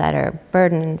difficult or that are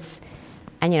burdens.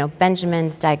 And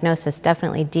Benjamin's diagnosis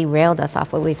definitely derailed us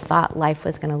off what we thought life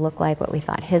was going to look like, what we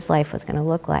thought his life was going to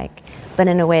look like, but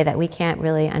in a way that we can't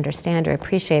really understand or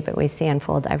appreciate, but we see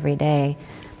unfold every day.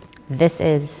 This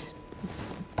is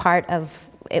part of,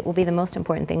 it will be the most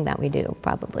important thing that we do,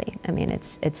 probably. I mean,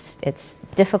 it's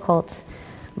difficult,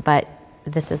 but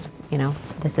this is,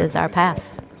 this is our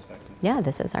path. Yeah,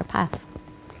 this is our path.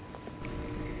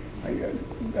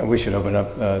 We should open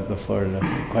up the floor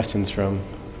to questions from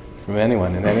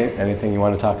anyone and anything you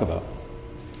want to talk about.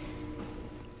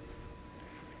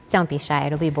 Don't be shy.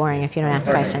 It'll be boring if you don't ask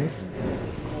questions.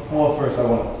 Well, first I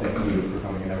want to thank you for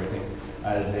coming and everything.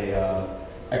 As a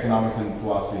economics and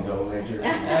philosophy double major.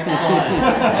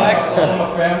 Excellent.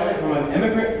 From an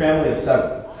immigrant family of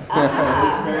 7.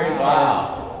 It's very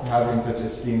inspiring having such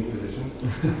esteemed positions.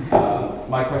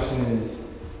 My question is,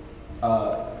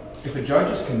 if a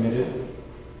judge is committed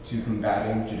to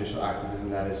combating judicial activism,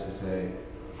 that is to say,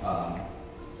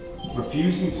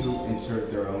 refusing to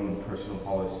insert their own personal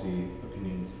policy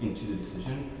opinions into the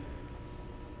decision,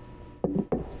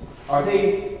 are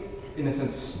they, in a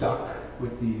sense, stuck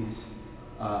with these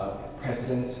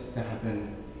precedents that have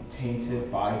been tainted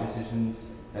by decisions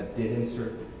that did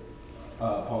insert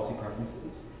policy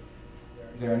preferences?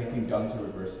 Is there anything done to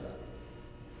reverse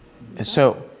that?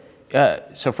 So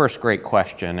So first, great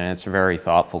question, and it's a very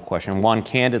thoughtful question. One,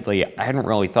 candidly, I hadn't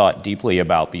really thought deeply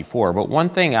about before, but one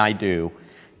thing I do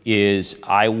is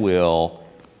I will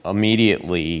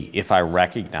immediately, if I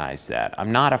recognize that,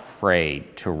 I'm not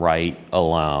afraid to write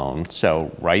alone,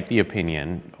 so write the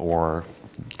opinion or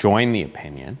join the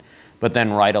opinion, but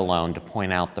then write alone to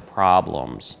point out the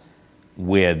problems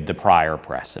with the prior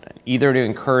precedent, either to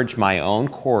encourage my own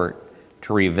court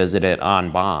to revisit it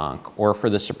en banc or for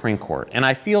the Supreme Court. And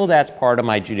I feel that's part of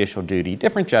my judicial duty.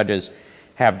 Different judges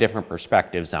have different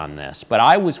perspectives on this, but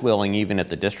I was willing, even at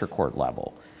the district court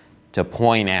level, to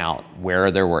point out where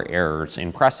there were errors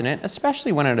in precedent,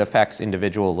 especially when it affects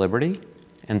individual liberty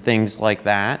and things like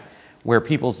that, where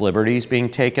people's liberty is being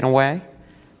taken away.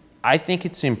 I think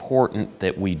it's important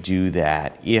that we do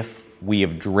that if we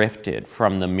have drifted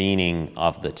from the meaning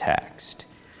of the text.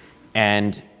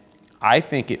 And I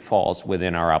think it falls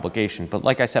within our obligation. But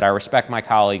like I said, I respect my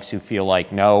colleagues who feel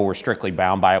like, no, we're strictly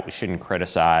bound by it, we shouldn't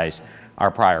criticize our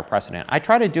prior precedent. I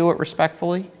try to do it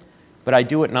respectfully, but I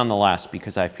do it nonetheless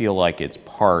because I feel like it's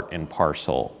part and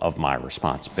parcel of my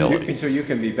responsibility. So you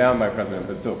can be bound by precedent,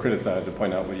 but still criticize or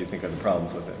point out what you think are the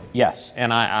problems with it. Yes,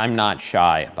 and I'm not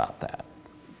shy about that.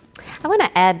 I want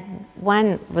to add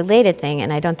one related thing,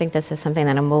 and I don't think this is something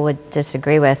that Amol would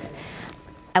disagree with.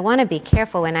 I want to be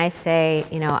careful when I say,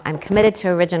 I'm committed to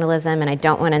originalism and I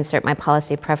don't want to insert my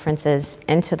policy preferences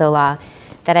into the law,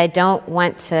 that I don't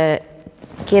want to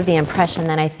give the impression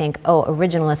that I think,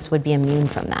 originalists would be immune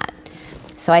from that.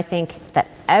 So I think that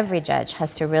every judge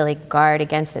has to really guard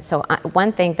against it. So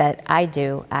one thing that I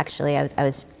do, actually, I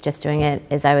was just doing it,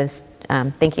 is I was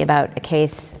thinking about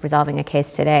resolving a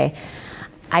case today.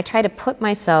 I try to put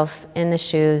myself in the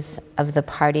shoes of the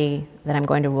party that I'm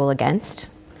going to rule against.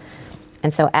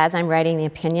 And so as I'm writing the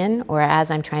opinion, or as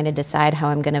I'm trying to decide how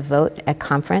I'm going to vote at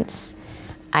conference,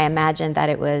 I imagine that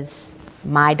it was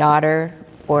my daughter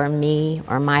or me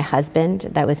or my husband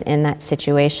that was in that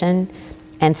situation,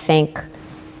 and think,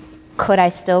 could I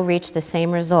still reach the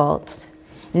same result?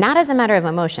 Not as a matter of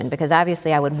emotion, because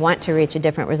obviously I would want to reach a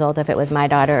different result if it was my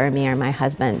daughter or me or my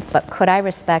husband, but could I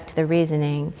respect the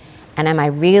reasoning? And am I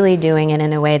really doing it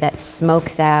in a way that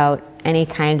smokes out any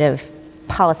kind of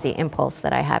policy impulse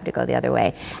that I have to go the other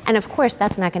way? And of course,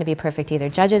 that's not going to be perfect either.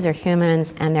 Judges are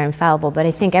humans and they're infallible, but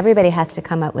I think everybody has to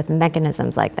come up with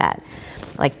mechanisms like that,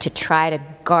 like to try to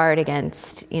guard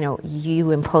against,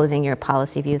 you imposing your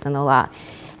policy views on the law.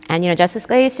 And, Justice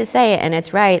Scalia used to say, and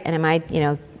it's right, and in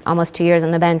my, almost 2 years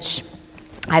on the bench,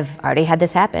 I've already had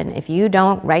this happen. If you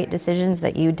don't write decisions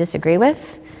that you disagree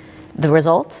with, the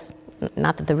results,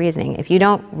 not that the reasoning, if you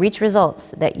don't reach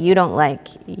results that you don't like,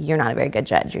 you're not a very good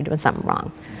judge. You're doing something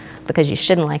wrong, because you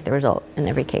shouldn't like the result in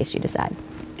every case you decide.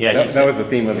 Yeah, that was the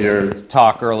theme of your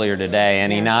talk earlier today,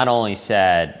 and he not only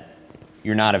said,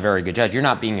 you're not a very good judge, you're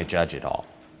not being a judge at all,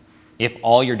 if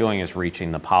all you're doing is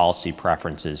reaching the policy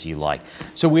preferences you like.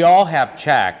 So we all have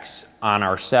checks on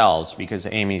ourselves, because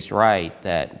Amy's right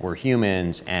that we're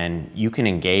humans, and you can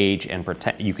engage and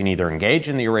pretend, you can either engage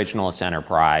in the originalist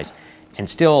enterprise and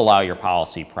still allow your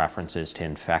policy preferences to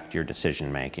infect your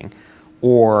decision making,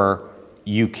 or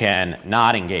you can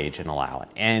not engage and allow it.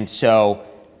 And so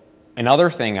another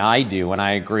thing I do, and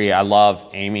I agree, I love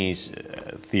Amy's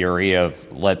theory of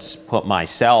let's put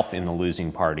myself in the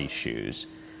losing party's shoes.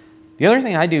 The other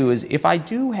thing I do is, if I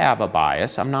do have a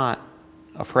bias, I'm not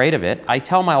afraid of it, I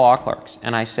tell my law clerks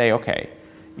and I say, okay,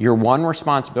 your one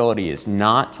responsibility is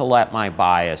not to let my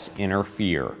bias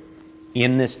interfere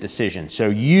in this decision. So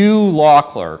you, law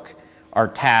clerk, are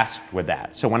tasked with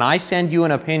that. So when I send you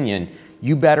an opinion,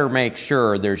 you better make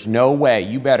sure there's no way,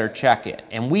 you better check it.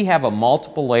 And we have a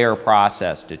multiple layer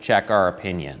process to check our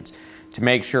opinions, to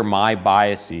make sure my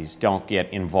biases don't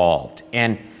get involved.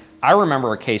 And I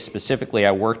remember a case specifically,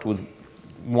 I worked with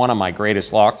one of my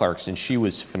greatest law clerks, and she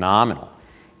was phenomenal.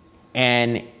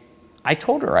 And I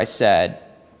told her, I said,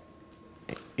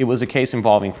 it was a case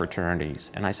involving fraternities.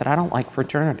 And I said, I don't like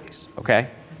fraternities, okay?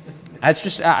 That's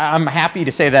just, I'm happy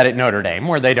to say that at Notre Dame,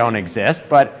 where they don't exist,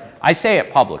 but I say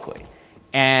it publicly.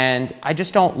 And I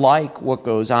just don't like what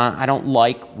goes on. I don't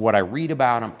like what I read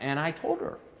about them. And I told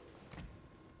her,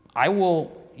 I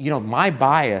will, my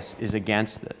bias is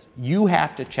against this. You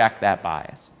have to check that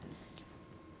bias.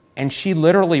 And she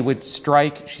literally would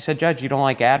strike, she said, Judge, you don't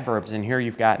like adverbs, and here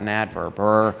you've got an adverb.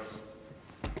 Or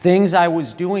things I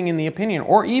was doing in the opinion,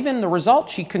 or even the result.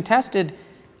 She contested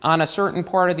on a certain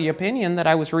part of the opinion that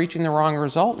I was reaching the wrong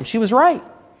result, and she was right.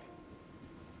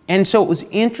 And so it was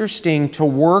interesting to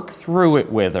work through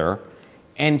it with her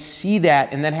and see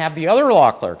that, and then have the other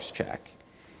law clerks check.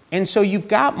 And so you've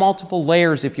got multiple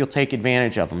layers if you'll take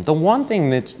advantage of them. The one thing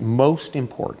that's most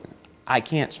important I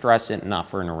can't stress it enough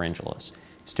for an originalist,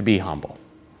 is to be humble.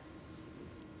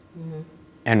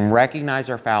 And recognize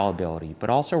our fallibility, but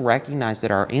also recognize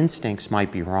that our instincts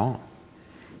might be wrong.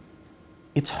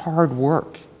 It's hard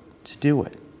work to do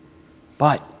it.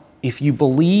 But if you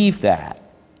believe that,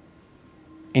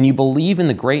 and you believe in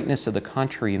the greatness of the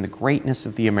country and the greatness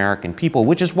of the American people,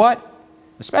 which is what,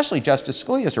 especially Justice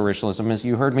Scalia's originalism, as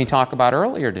you heard me talk about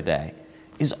earlier today,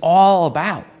 is all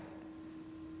about.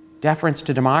 Deference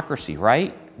to democracy,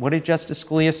 right? What did Justice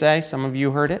Scalia say? Some of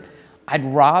you heard it. I'd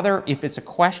rather, if it's a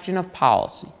question of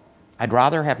policy, I'd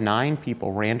rather have 9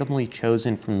 people randomly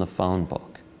chosen from the phone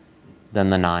book than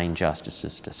the 9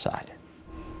 justices decided.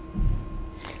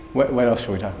 What else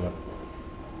should we talk about?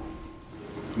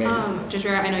 Judge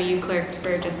Rivera, I know you clerked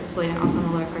for Justice Scalia and also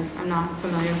on the law clerks. I'm not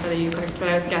familiar with whether you clerked, but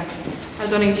I was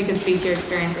wondering if you could speak to your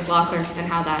experience as law clerks and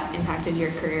how that impacted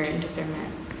your career and discernment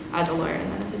as a lawyer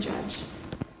and then as a judge.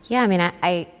 Yeah, I mean,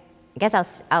 I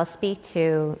guess I'll speak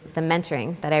to the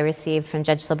mentoring that I received from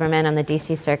Judge Silberman on the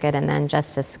DC Circuit and then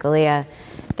Justice Scalia.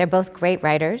 They're both great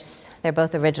writers. They're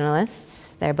both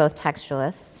originalists. They're both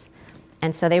textualists.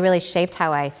 And so they really shaped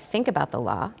how I think about the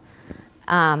law.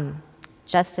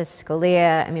 Justice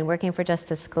Scalia, I mean, working for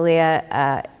Justice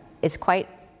Scalia is quite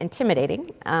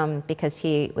intimidating because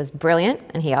he was brilliant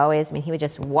and he would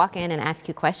just walk in and ask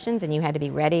you questions and you had to be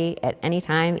ready at any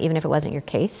time, even if it wasn't your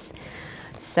case.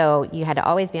 So you had to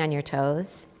always be on your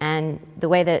toes. And the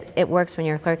way that it works when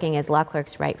you're clerking is law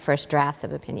clerks write first drafts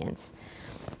of opinions.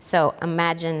 So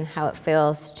imagine how it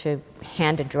feels to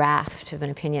hand a draft of an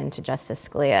opinion to Justice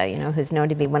Scalia, who's known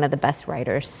to be one of the best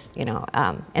writers, in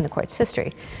the court's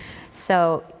history.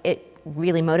 So it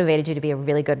really motivated you to be a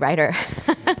really good writer.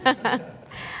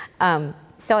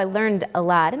 So I learned a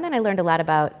lot, and then I learned a lot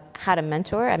about how to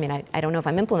mentor. I mean, I don't know if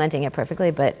I'm implementing it perfectly,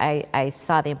 but I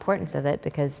saw the importance of it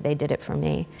because they did it for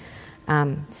me.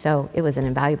 So it was an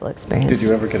invaluable experience. Did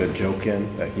you ever get a joke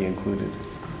in that he included?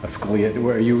 A Scalia?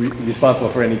 Were you responsible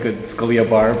for any good Scalia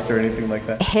barbs or anything like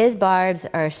that? His barbs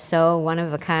are so one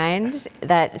of a kind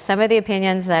that some of the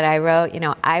opinions that I wrote,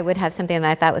 I would have something that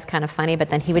I thought was kind of funny,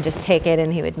 but then he would just take it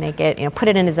and he would make it, put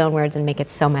it in his own words and make it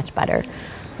so much better.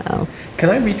 Oh. Can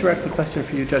I redirect the question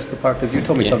for you, Judge Lepar? Because you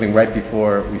told me something right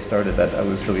before we started that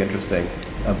was really interesting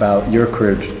about your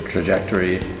career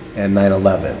trajectory and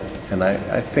 9/11. And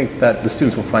I think that the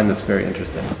students will find this very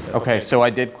interesting. So. Okay, so I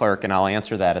did clerk, and I'll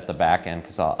answer that at the back end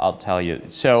because I'll tell you.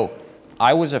 So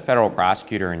I was a federal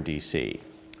prosecutor in D.C.,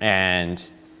 and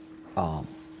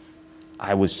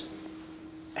I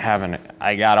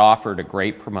got offered a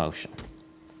great promotion.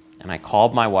 And I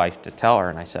called my wife to tell her,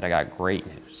 and I said, I got great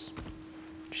news.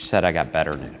 She said, I got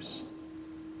better news.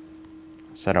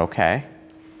 I said, okay.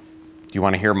 Do you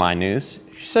want to hear my news?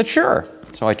 She said, sure.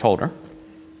 So I told her.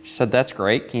 She said, that's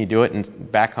great. Can you do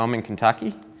it back home in Kentucky?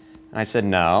 And I said,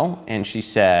 no. And she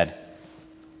said,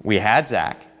 we had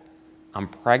Zach. I'm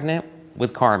pregnant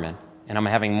with Carmen, and I'm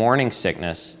having morning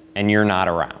sickness, and you're not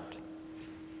around.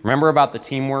 Remember about the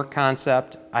teamwork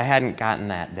concept? I hadn't gotten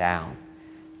that down.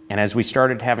 And as we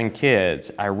started having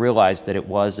kids, I realized that it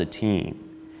was a team.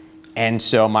 And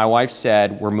so my wife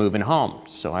said, we're moving home.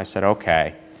 So I said,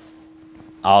 okay,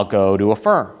 I'll go to a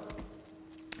firm.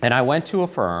 And I went to a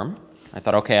firm. I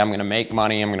thought, okay, I'm going to make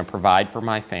money. I'm going to provide for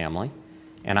my family.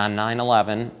 And on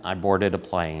 9/11, I boarded a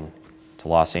plane to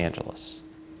Los Angeles.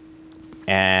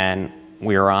 And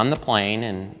we were on the plane,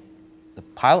 and the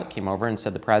pilot came over and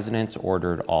said the president's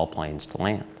ordered all planes to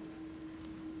land.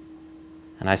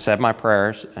 And I said my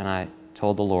prayers, and I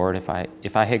told the Lord, if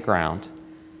I hit ground,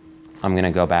 I'm going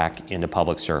to go back into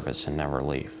public service and never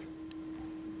leave.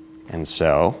 And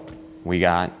so we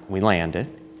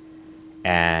landed.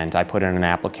 And I put in an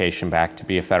application back to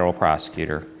be a federal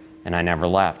prosecutor, and I never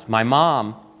left. My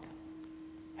mom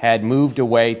had moved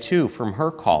away, too, from her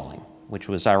calling, which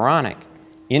was ironic,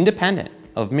 independent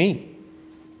of me.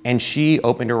 And she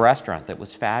opened a restaurant that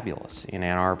was fabulous in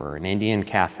Ann Arbor, an Indian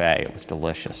cafe. It was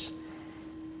delicious.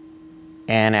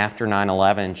 And after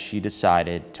 9/11, she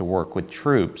decided to work with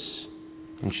troops,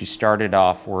 and she started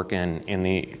off working in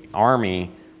the Army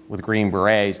with Green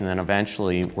Berets, and then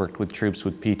eventually worked with troops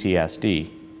with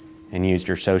PTSD and used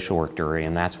her social work degree,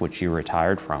 and that's what she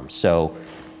retired from. So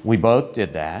we both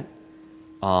did that.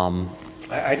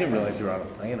 I didn't realize you were on a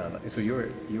plane on that. So you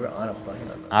were on a plane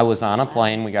on that. I was on a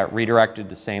plane. We got redirected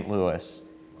to St. Louis,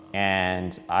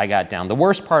 and I got down. The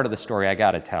worst part of the story, I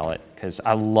got to tell it, because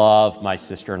I love my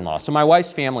sister-in-law. So my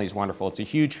wife's family is wonderful. It's a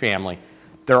huge family.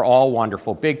 They're all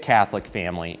wonderful, big Catholic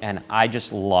family, and I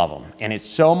just love them. And it's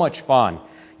so much fun.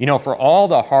 For all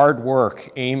the hard work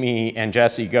Amy and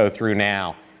Jesse go through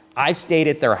now, I've stayed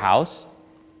at their house.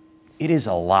 is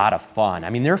a lot of fun. I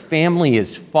mean, their family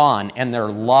is fun, and they're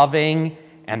loving,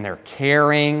 and they're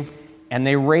caring, and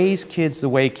they raise kids the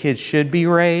way kids should be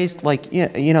raised. Like,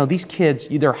 you know, these kids,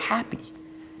 they're happy,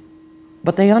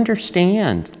 but they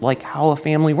understand like how a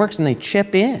family works, and they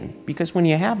chip in, because when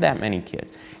you have that many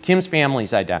kids, Kim's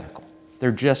family's identical. They're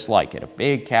just like it, a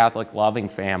big Catholic loving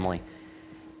family.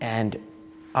 And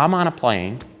I'm on a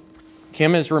plane.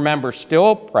 Kim is, remember,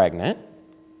 still pregnant,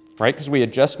 right? Because we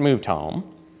had just moved home.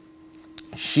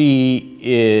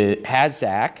 She has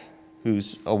Zach,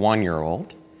 who's a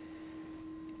 1-year-old,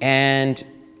 and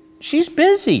she's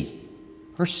busy.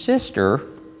 Her sister,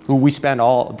 who we spend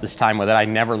all of this time with, I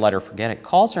never let her forget it,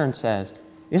 calls her and says,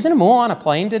 "Isn't Amul on a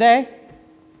plane today?"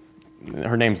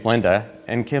 Her name's Linda,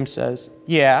 and Kim says,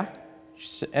 "Yeah."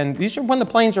 And these are when the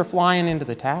planes are flying into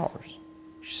the towers.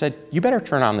 She said, "You better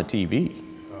turn on the TV."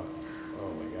 Oh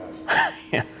my gosh.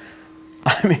 Yeah.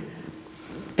 I mean,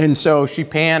 and so she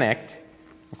panicked.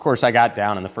 Of course, I got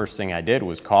down, and the first thing I did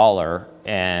was call her,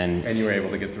 and And you were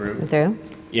able to get through? Through?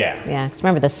 yeah. Yeah, because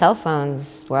remember, the cell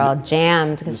phones were all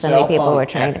jammed because so many people were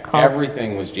trying to call.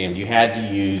 Everything was jammed. You had to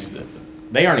use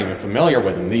they aren't even familiar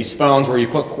with them. These phones where you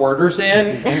put quarters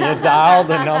in and you dial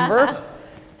the number.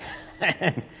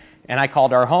 And I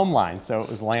called our home line, so it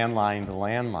was landline to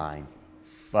landline.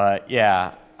 But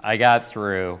yeah, I got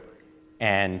through,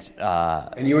 and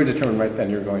you were determined right then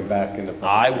you were going back into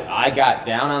public. I got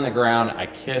down on the ground, I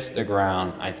kissed the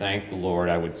ground, I thanked the Lord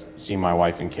I would see my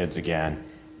wife and kids again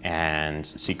and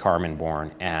see Carmen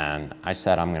born, and I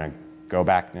said I'm going to go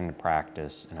back into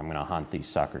practice and I'm going to hunt these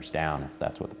suckers down if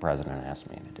that's what the president asked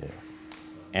me to do.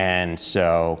 And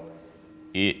so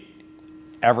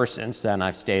ever since then,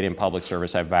 I've stayed in public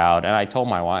service. I vowed, and I told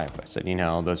my wife, I said, you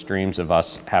know, those dreams of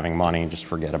us having money, just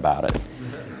forget about it.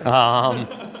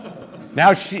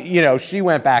 Now she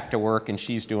went back to work, and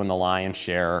she's doing the lion's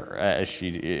share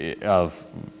of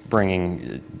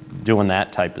doing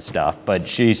that type of stuff. But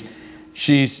she's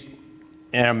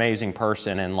an amazing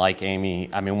person, and like Amy,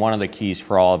 I mean, one of the keys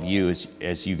for all of you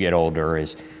as you get older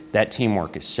is that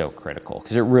teamwork is so critical,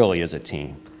 because it really is a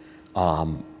team.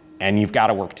 And you've got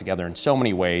to work together in so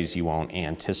many ways you won't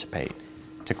anticipate.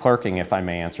 To clerking, if I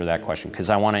may answer that question,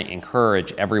 because I want to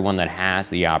encourage everyone that has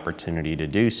the opportunity to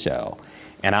do so.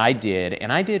 And I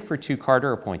did for 2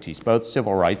 Carter appointees, both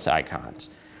civil rights icons.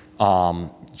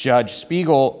 Judge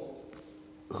Spiegel,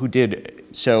 who did,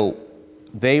 so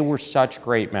they were such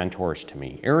great mentors to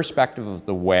me, irrespective of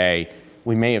the way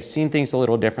we may have seen things a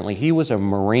little differently. He was a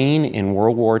Marine in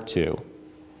World War II.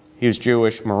 He was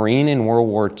Jewish, Marine in World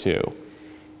War II.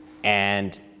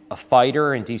 And a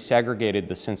fighter, and desegregated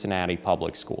the Cincinnati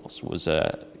public schools, was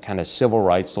a kind of civil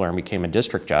rights lawyer and became a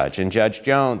district judge. And Judge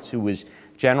Jones, who was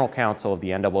general counsel of the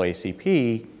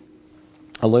NAACP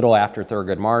a little after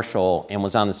Thurgood Marshall and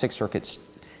was on the Sixth Circuit,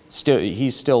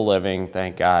 he's still living,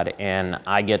 thank God, and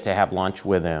I get to have lunch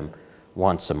with him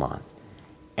once a month.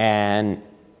 And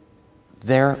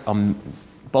they're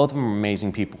both of them are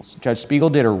amazing people. Judge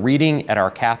Spiegel did a reading at our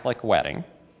Catholic wedding.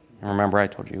 Remember I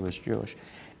told you he was Jewish.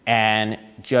 And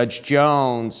Judge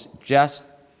Jones just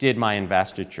did my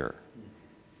investiture.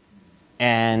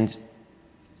 And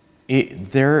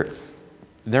they're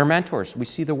mentors. We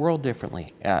see the world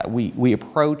differently. We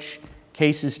approach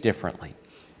cases differently.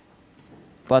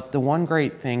 But the one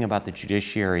great thing about the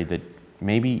judiciary that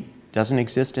maybe doesn't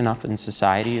exist enough in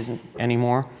society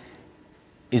anymore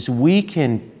is we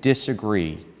can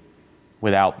disagree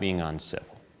without being uncivil.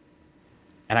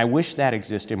 And I wish that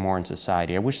existed more in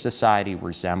society. I wish society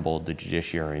resembled the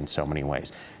judiciary in so many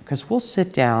ways. Because we'll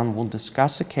sit down, we'll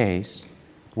discuss a case,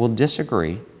 we'll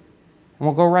disagree, and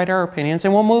we'll go write our opinions,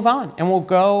 and we'll move on, and we'll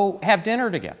go have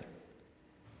dinner together.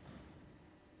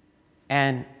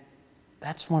 And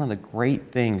that's one of the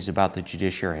great things about the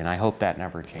judiciary, and I hope that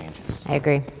never changes. I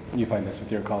agree. You find this with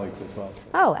your colleagues as well?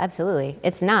 Oh, absolutely.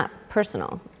 It's not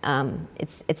personal.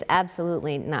 It's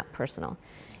absolutely not personal.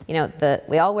 You know,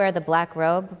 we all wear the black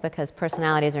robe because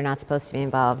personalities are not supposed to be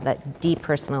involved. That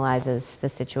depersonalizes the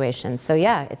situation. So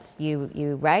yeah, it's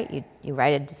you write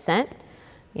a dissent.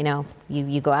 You know,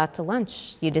 you go out to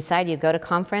lunch. You decide you go to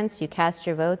conference. You cast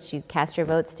your votes. You cast your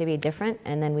votes to be different,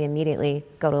 and then we immediately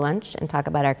go to lunch and talk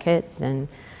about our kids. And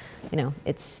you know,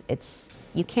 it's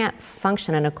you can't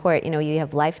function in a court. You know, you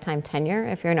have lifetime tenure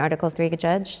if you're an Article III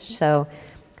judge. So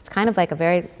it's kind of like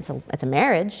it's a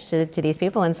marriage to these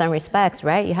people in some respects,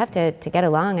 right? You have to get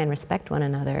along and respect one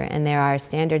another, and there are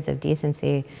standards of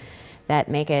decency that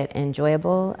make it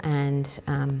enjoyable. And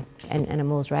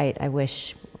Amul's right. I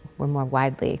wish were more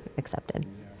widely accepted.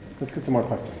 Let's get some more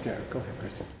questions. Yeah, go ahead,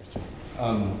 Christian.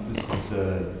 This is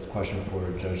a question for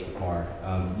Judge Lepar.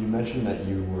 You mentioned that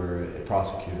you were a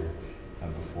prosecutor,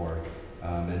 before.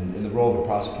 And in the role of a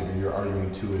prosecutor, you're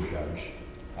arguing to a judge.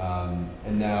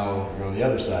 And now you're on the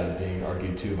other side being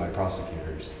argued to by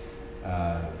prosecutors,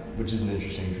 which is an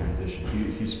interesting transition.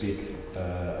 Can you speak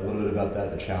a little bit about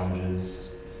that, the challenges,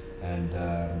 and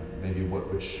maybe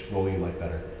which role you like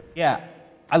better? Yeah,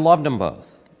 I loved them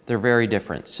both. They're very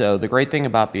different. So the great thing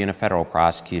about being a federal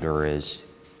prosecutor is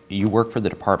you work for the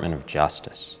Department of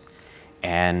Justice.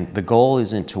 And the goal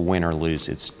isn't to win or lose,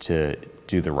 it's to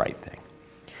do the right thing.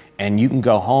 And you can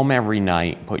go home every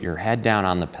night, put your head down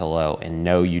on the pillow, and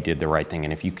know you did the right thing.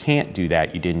 And if you can't do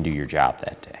that, you didn't do your job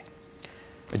that day.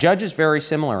 A judge is very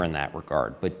similar in that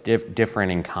regard, but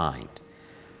different in kind.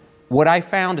 What I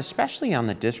found, especially on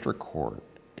the district court,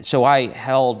 so I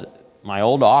held my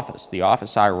old office, the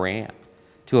office I ran,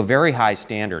 to a very high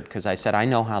standard because I said, I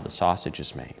know how the sausage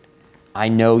is made. I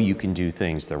know you can do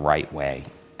things the right way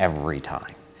every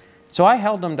time. So I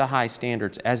held them to high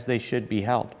standards as they should be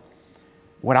held.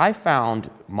 What I found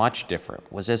much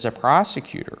different was as a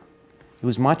prosecutor, it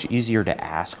was much easier to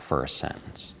ask for a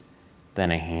sentence than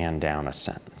to hand down a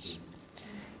sentence.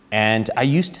 And I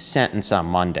used to sentence on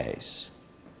Mondays.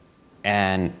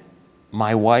 And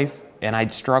my wife, and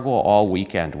I'd struggle all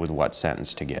weekend with what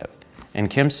sentence to give. And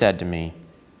Kim said to me,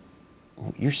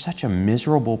 you're such a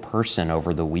miserable person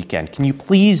over the weekend. Can you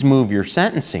please move your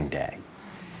sentencing day?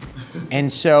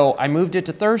 And so I moved it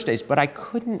to Thursdays, but I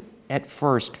couldn't at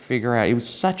first figure out, it was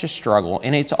such a struggle,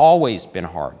 and it's always been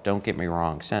hard, don't get me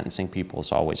wrong. Sentencing people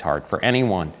is always hard for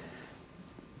anyone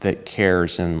that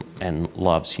cares and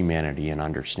loves humanity and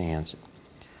understands it.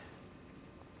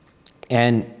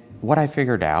 And what I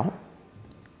figured out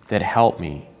that helped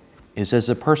me is as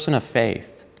a person of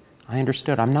faith, I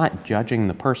understood I'm not judging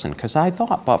the person because I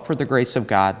thought, but for the grace of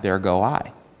God, there go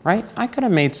I, right? I could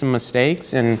have made some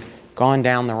mistakes and gone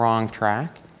down the wrong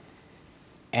track.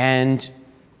 And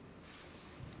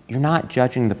you're not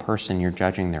judging the person, you're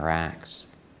judging their acts.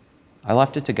 I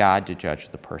left it to God to judge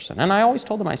the person. And I always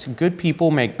told them, I said, good people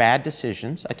make bad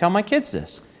decisions. I tell my kids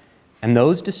this. And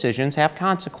those decisions have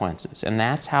consequences. And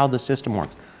that's how the system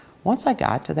works. Once I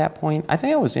got to that point, I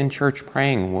think I was in church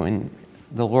praying when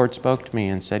the Lord spoke to me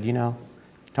and said,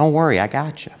 don't worry, I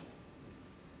got you.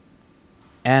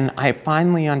 And I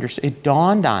finally understood, it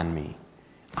dawned on me,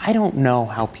 I don't know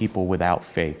how people without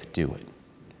faith do it.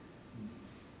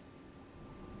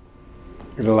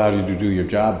 It allowed you to do your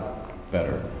job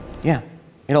better. Yeah.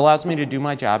 It allows me to do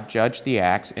my job, judge the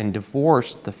acts, and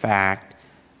divorce the fact,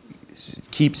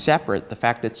 keep separate the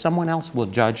fact that someone else will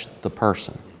judge the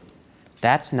person.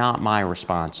 That's not my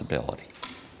responsibility.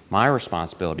 My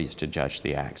responsibility is to judge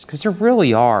the acts, because there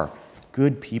really are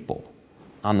good people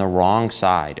on the wrong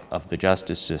side of the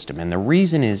justice system. And the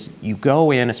reason is you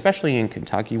go in, especially in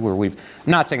Kentucky, where I'm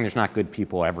not saying there's not good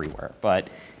people everywhere, but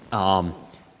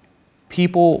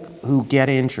people who get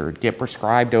injured, get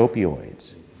prescribed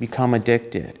opioids, become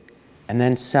addicted, and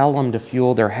then sell them to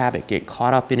fuel their habit, get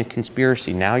caught up in a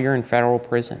conspiracy. Now you're in federal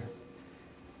prison.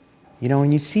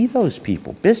 And you see those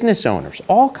people, business owners,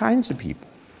 all kinds of people.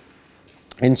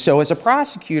 And so as a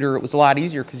prosecutor, it was a lot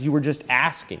easier because you were just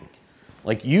asking,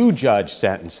 like, you judge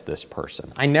sentence this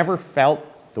person. I never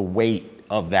felt the weight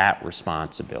of that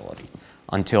responsibility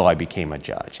until I became a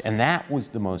judge. And that was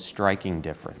the most striking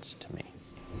difference to me.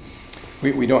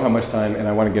 We don't have much time, and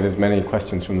I want to get as many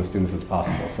questions from the students as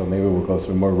possible. So maybe we'll go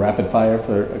through more rapid fire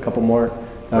for a couple more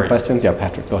questions. Yeah,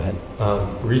 Patrick, go ahead.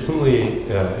 Recently,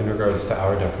 in regards to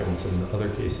our deference and other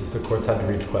cases, the courts had to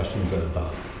reach questions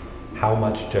of how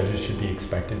much judges should be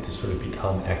expected to sort of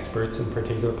become experts in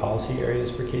particular policy areas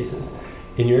for cases.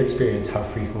 In your experience, how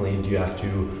frequently do you have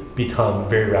to become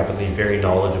very rapidly very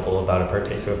knowledgeable about a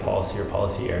particular policy or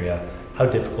policy area? How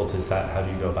difficult is that? How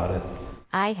do you go about it?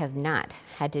 I have not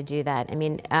had to do that. I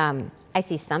mean, I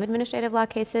see some administrative law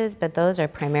cases, but those are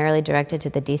primarily directed to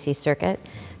the DC Circuit.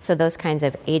 So those kinds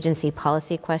of agency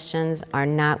policy questions are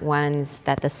not ones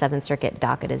that the Seventh Circuit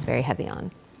docket is very heavy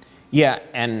on. Yeah,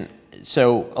 and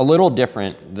so a little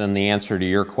different than the answer to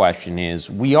your question is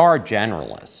we are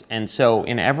generalists. And so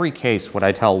in every case, what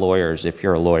I tell lawyers, if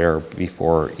you're a lawyer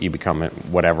before you become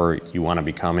whatever you want to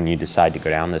become and you decide to go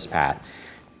down this path,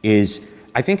 is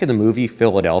I think in the movie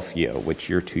Philadelphia, which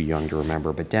you're too young to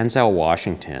remember, but Denzel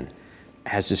Washington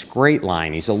has this great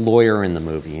line. He's a lawyer in the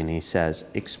movie, and he says,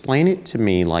 explain it to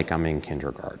me like I'm in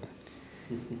kindergarten.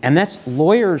 And that's,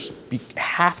 lawyers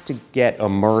have to get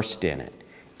immersed in it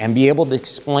and be able to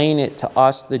explain it to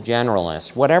us, the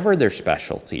generalists, whatever their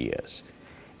specialty is.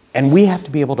 And we have to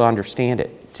be able to understand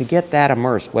it. To get that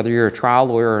immersed, whether you're a trial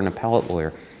lawyer or an appellate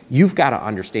lawyer, you've got to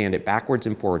understand it backwards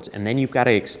and forwards, and then you've got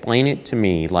to explain it to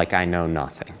me like I know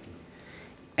nothing.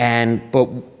 But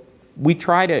we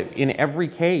try to, in every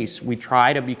case, we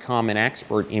try to become an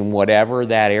expert in whatever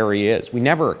that area is. We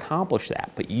never accomplish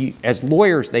that, but as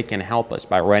lawyers, they can help us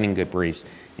by writing good briefs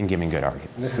and giving good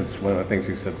arguments. This is one of the things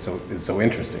you said is so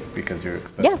interesting because you're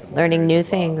exposed to learning new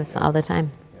things all the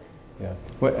time. Yeah.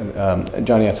 What,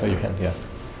 Johnny, I saw your hand. Yeah.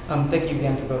 Thank you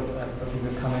again for both of you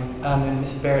for coming. And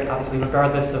Mr. Barrett, obviously,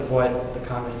 regardless of what the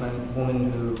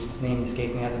congresswoman whose name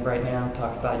escapes me as of right now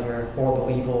talks about your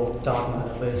horrible, evil dogma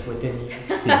that lives within you,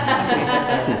 I think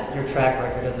that your track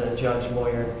record as a judge,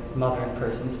 lawyer, mother, and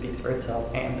person speaks for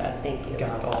itself, and that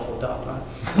god-awful dogma.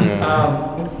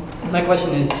 My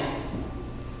question is,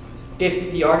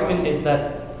 if the argument is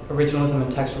that originalism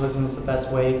and textualism is the best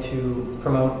way to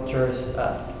promote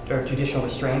judicial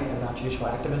restraint and not judicial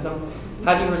activism,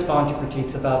 how do you respond to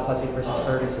critiques about Plessy versus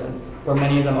Ferguson, where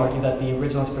many of them argue that the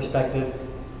originalist perspective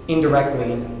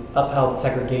indirectly upheld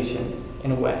segregation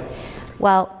in a way?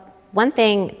 Well, one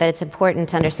thing that it's important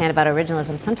to understand about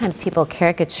originalism, sometimes people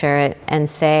caricature it and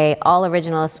say all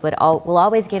originalists will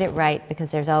always get it right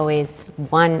because there's always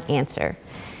one answer.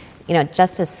 You know,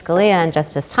 Justice Scalia and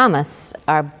Justice Thomas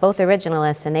are both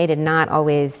originalists, and they did not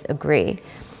always agree.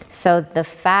 So the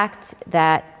fact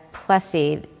that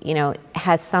Plessy,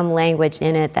 has some language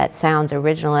in it that sounds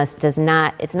originalist it's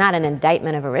not an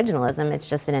indictment of originalism, it's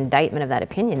just an indictment of that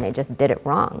opinion. They just did it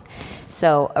wrong.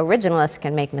 So originalists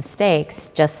can make mistakes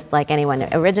just like anyone.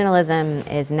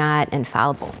 Originalism is not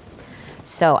infallible.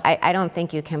 So I don't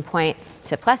think you can point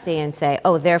to Plessy and say,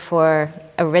 oh, therefore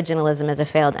originalism is a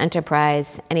failed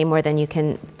enterprise any more than you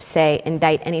can say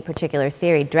indict any particular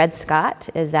theory. Dred Scott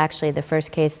is actually the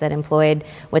first case that employed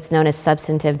what's known as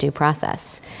substantive due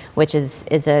process, which is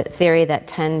a theory that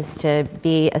tends to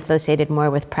be associated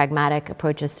more with pragmatic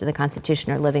approaches to the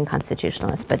Constitution or living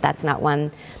constitutionalists, but that's not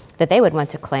one that they would want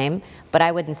to claim. But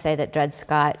I wouldn't say that Dred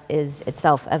Scott is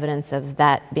itself evidence of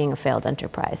that being a failed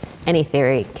enterprise. Any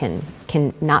theory can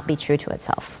not be true to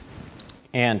itself.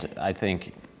 And I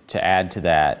think to add to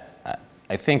that,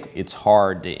 I think it's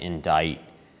hard to indict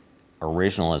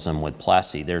originalism with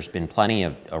Plessy. There's been plenty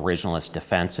of originalist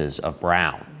defenses of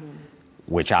Brown,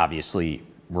 which obviously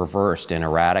reversed and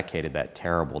eradicated that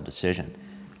terrible decision.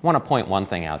 I want to point one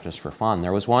thing out just for fun.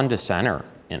 There was one dissenter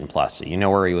in Plessy. You know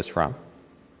where he was from?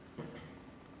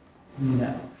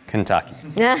 No. Kentucky.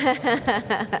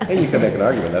 And you can make an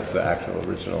argument that's the actual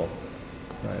original,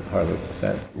 right, Harlow's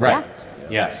dissent. Right. Yeah.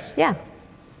 Yes. Yeah.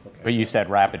 But you said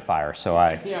rapid fire, so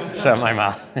I shut my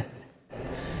mouth.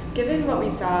 Given what we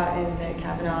saw in the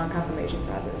Kavanaugh confirmation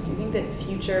process, do you think that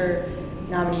future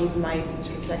nominees might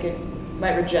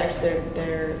reject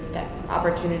that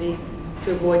opportunity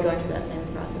to avoid going through that same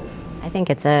process? I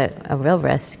think it's a real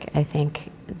risk. I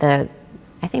think that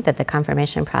the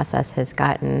confirmation process has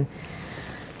gotten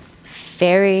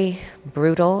very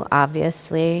brutal,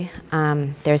 obviously.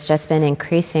 There's just been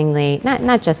increasingly,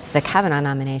 not just the Kavanaugh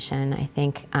nomination, I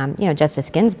think, Justice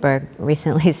Ginsburg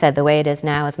recently said the way it is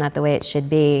now is not the way it should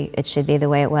be the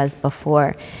way it was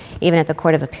before. Even at the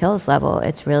Court of Appeals level,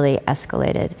 it's really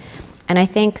escalated. And I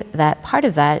think that part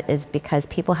of that is because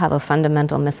people have a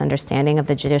fundamental misunderstanding of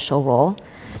the judicial role.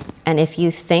 And if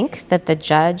you think that the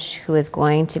judge who is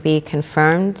going to be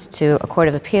confirmed to a Court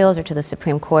of Appeals or to the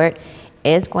Supreme Court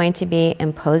is going to be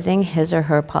imposing his or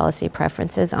her policy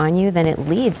preferences on you, then it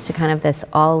leads to kind of this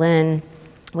all-in,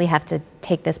 we have to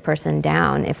take this person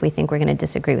down if we think we're going to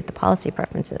disagree with the policy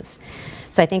preferences.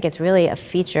 So I think it's really a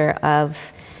feature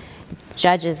of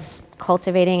judges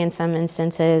cultivating, in some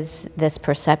instances, this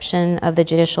perception of the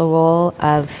judicial role,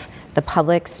 of the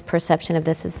public's perception of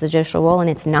this as the judicial role, and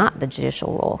it's not the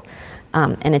judicial role.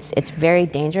 And it's very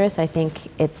dangerous. I think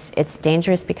it's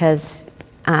dangerous because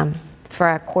for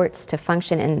our courts to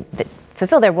function and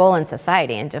fulfill their role in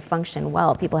society and to function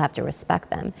well, people have to respect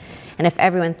them. And if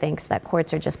everyone thinks that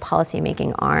courts are just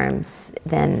policy-making arms,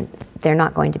 then they're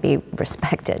not going to be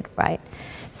respected, right?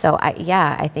 So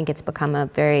I think it's become a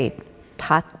very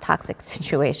toxic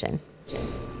situation.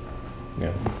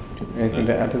 Yeah. Anything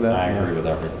to add to that? I agree with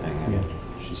everything. Yeah.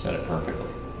 She said it perfectly.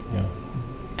 Yeah.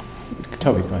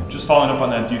 Toby, go ahead. Just following up on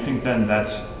that, do you think then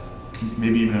that's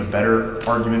maybe even a better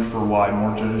argument for why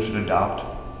more judges should adopt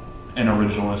an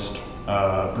originalist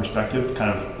perspective,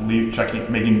 kind of making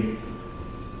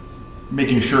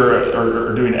sure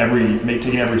or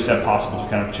taking every step possible to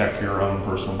kind of check your own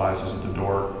personal biases at the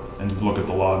door and look at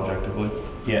the law objectively?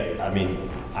 Yeah, I mean,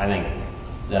 I think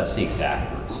that's the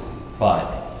exact reason,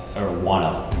 or one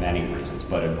of many reasons,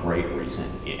 but a great reason.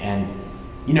 And,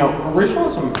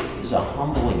 originalism is a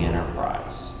humbling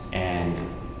enterprise. And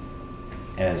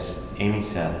as Amy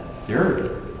said, there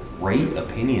are great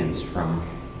opinions from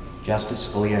Justice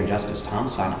Scalia and Justice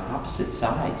Thomas on opposite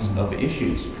sides of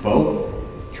issues, both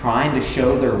trying to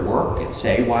show their work and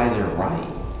say why they're right.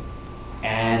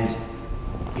 And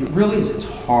it really is, it's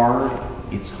hard,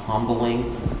 it's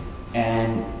humbling,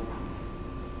 and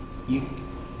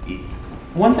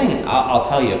one thing I'll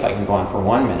tell you, if I can go on for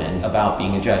 1 minute, about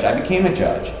being a judge. I became a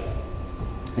judge,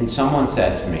 and someone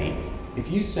said to me, if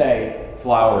you say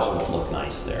flowers would look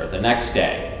nice there, the next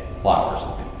day, flowers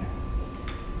would be there.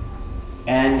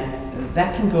 And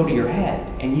that can go to your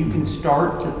head, and you can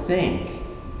start to think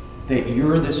that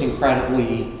you're this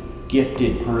incredibly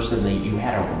gifted person, that you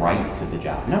had a right to the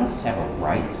job. None of us have a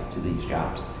right to these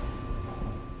jobs.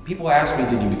 People ask me,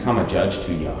 did you become a judge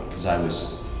too young? Because I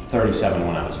was 37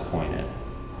 when I was appointed,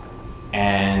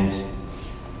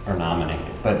 or nominated.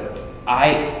 But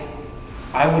I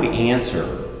would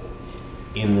answer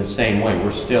in the same way.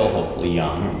 We're still hopefully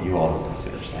young, you all don't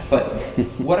consider us that. But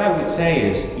what I would say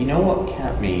is, you know what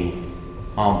kept me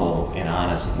humble and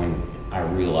honest when I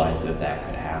realized that that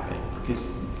could happen? Because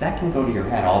that can go to your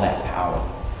head, all that power,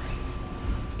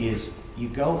 is you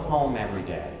go home every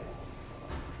day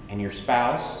and your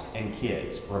spouse and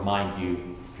kids remind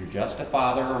you you're just a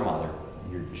father or mother,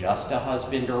 you're just a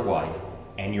husband or wife,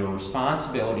 and your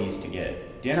responsibility is to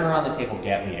get dinner on the table,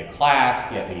 get me to class,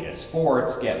 get me to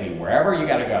sports, get me wherever you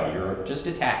gotta go. You're just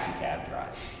a taxi cab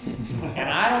driver. And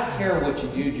I don't care what you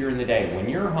do during the day. When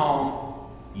you're home,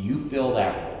 you fill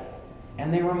that role.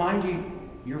 And they remind you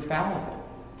you're fallible.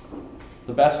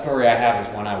 The best story I have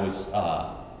is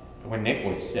when Nick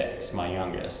was 6, my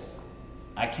youngest.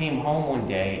 I came home one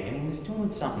day and he was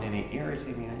doing something and it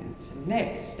irritated me. I said,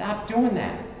 Nick, stop doing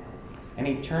that. And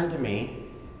he turned to me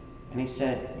and he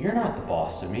said, you're not the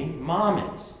boss of me,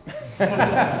 Mom is.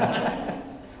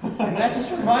 And that just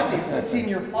reminds me, put you in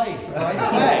your place right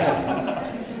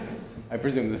away. I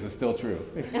presume this is still true.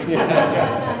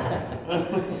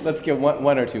 Let's get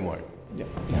one or two more. Yeah.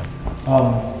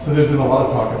 So there's been a lot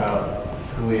of talk about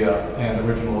Scalia and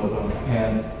originalism,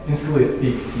 and in Scalia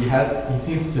Speaks, he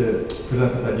seems to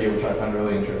present this idea, which I find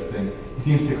really interesting. He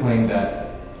seems to claim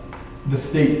that the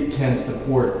state can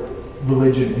support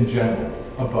religion in general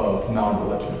above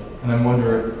non-religion. And I'm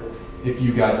wondering if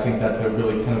you guys think that's a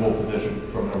really tenable position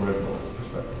from an originalist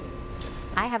perspective.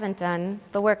 I haven't done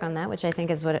the work on that, which I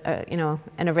think is what an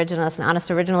originalist, an honest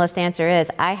originalist answer is.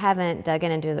 I haven't dug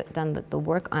in and done the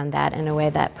work on that in a way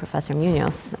that Professor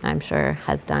Munoz, I'm sure,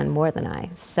 has done more than I.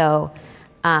 So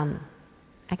I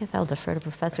guess I'll defer to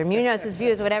Professor Munoz's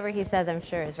views. Whatever he says, I'm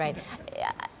sure, is right.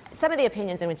 Some of the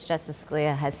opinions in which Justice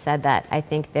Scalia has said that, I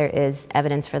think there is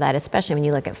evidence for that, especially when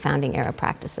you look at founding era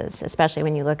practices, especially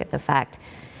when you look at the fact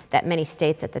that many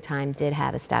states at the time did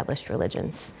have established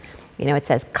religions. It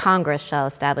says Congress shall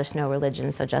establish no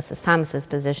religion, so Justice Thomas's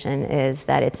position is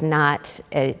that it's not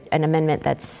an amendment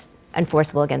that's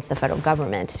enforceable against the federal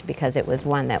government, because it was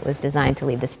one that was designed to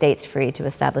leave the states free to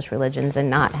establish religions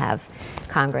and not have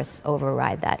Congress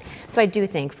override that. So I do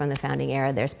think from the founding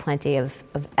era there's plenty of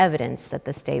evidence that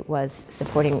the state was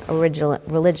supporting original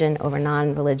religion over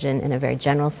non-religion in a very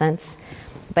general sense.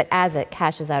 But as it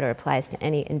cashes out or applies to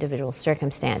any individual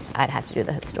circumstance, I'd have to do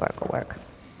the historical work.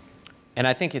 And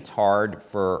I think it's hard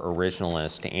for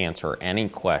originalists to answer any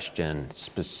question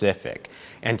specific.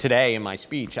 And today in my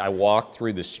speech, I walked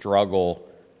through the struggle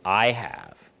I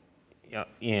have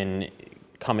in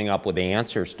coming up with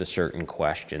answers to certain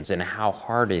questions and how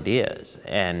hard it is.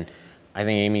 And I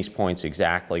think Amy's point's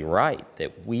exactly right,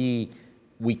 that we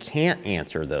can't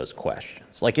answer those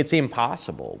questions. Like, it's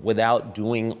impossible without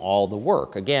doing all the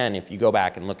work. Again, if you go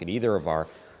back and look at either of our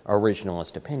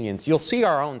originalist opinions, you'll see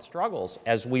our own struggles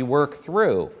as we work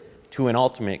through to an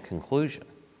ultimate conclusion.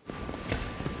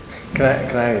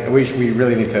 I wish we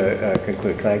really need to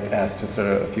conclude. Can I ask just sort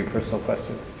of a few personal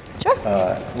questions? Sure.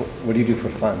 What do you do for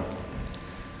fun?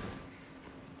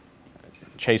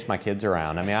 Chase my kids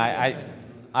around. I mean,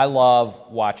 I love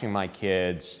watching my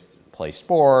kids play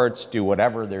sports, do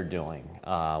whatever they're doing.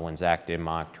 When Zach did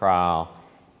mock trial,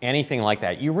 anything like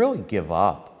that, you really give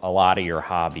up a lot of your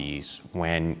hobbies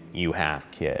when you have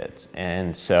kids.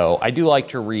 And so I do like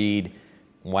to read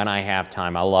when I have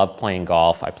time. I love playing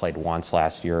golf. I played once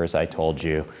last year, as I told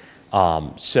you.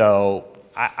 So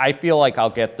I feel like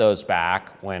I'll get those back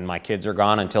when my kids are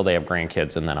gone, until they have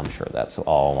grandkids, and then I'm sure that's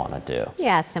all I want to do.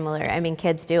 Yeah, similar. I mean,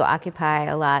 kids do occupy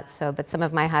a lot, but some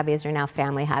of my hobbies are now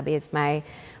family hobbies.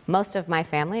 Most of my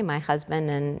family, my husband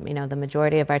and the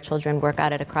majority of our children work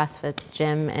out at a CrossFit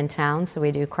gym in town, so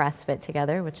we do CrossFit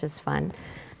together, which is fun.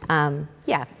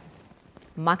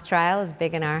 Mock trial is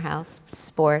big in our house.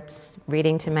 Sports,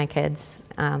 reading to my kids.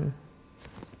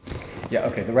 Yeah,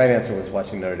 okay, the right answer was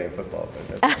watching Notre Dame football.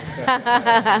 But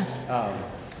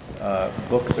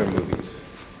Books or movies?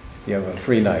 You have a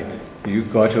free night. You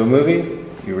go out to a movie,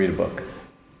 you read a book.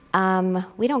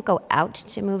 We don't go out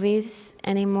to movies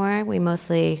anymore. We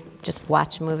mostly just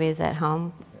watch movies at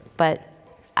home. But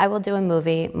I will do a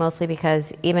movie mostly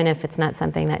because even if it's not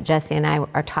something that Jesse and I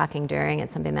are talking during,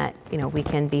 it's something that, we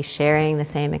can be sharing the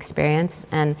same experience.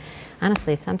 And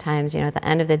honestly, sometimes, at the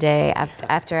end of the day,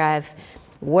 after I've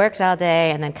worked all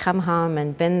day and then come home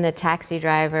and been the taxi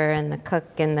driver and the cook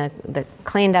and the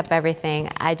cleaned up everything,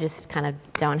 I just kind of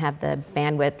don't have the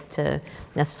bandwidth to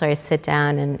necessarily sit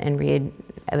down and read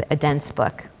a dense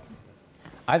book.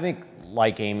 I think,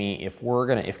 like Amy, if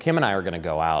Kim and I are gonna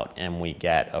go out and we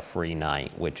get a free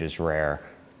night, which is rare,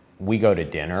 we go to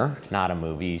dinner, not a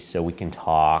movie, so we can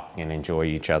talk and enjoy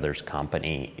each other's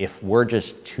company. If we're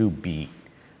just too beat,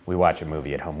 we watch a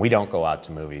movie at home. We don't go out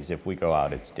to movies. If we go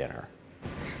out, it's dinner.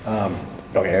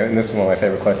 Okay, and this is one of my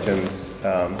favorite questions.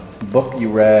 Book you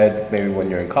read maybe when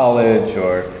you're in college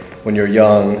or when you're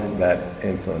young that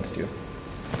influenced you?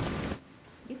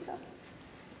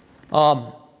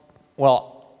 Well,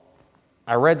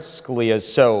 I read Scalia's,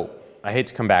 so I hate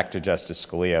to come back to Justice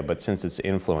Scalia, but since it's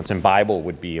influence, and Bible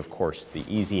would be, of course, the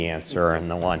easy answer and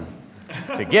the one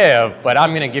to give, but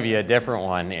I'm going to give you a different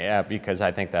one because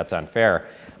I think that's unfair.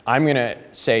 I'm going to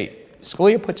say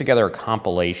Scalia put together a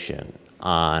compilation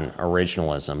on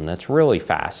originalism that's really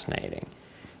fascinating.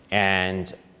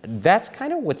 And that's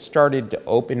kind of what started to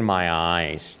open my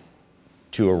eyes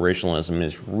to originalism,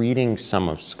 is reading some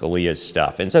of Scalia's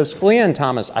stuff. And so Scalia and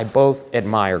Thomas, I both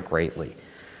admire greatly.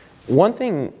 One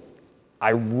thing I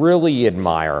really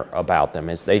admire about them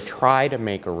is they try to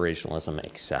make originalism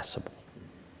accessible.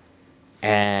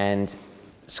 And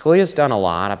Scalia's done a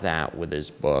lot of that with his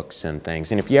books and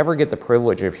things. And if you ever get the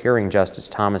privilege of hearing Justice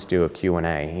Thomas do a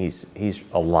Q&A, he's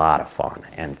a lot of fun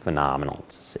and phenomenal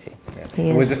to see.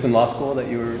 Yeah. Was this in law school that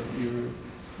you were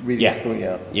reading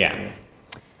Scalia? Yeah.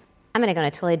 I'm going to go in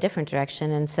a totally different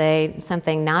direction and say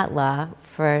something not law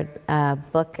for a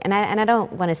book. And I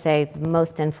don't want to say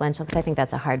most influential, because I think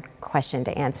that's a hard question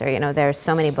to answer. There are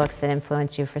so many books that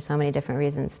influence you for so many different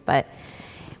reasons. But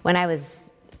when I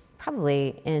was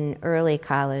probably in early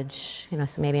college,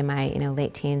 so maybe in my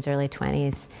late teens, early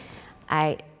 20s,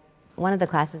 one of the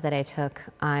classes that I took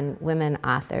on women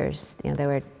authors, there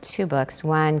were two books,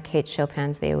 one Kate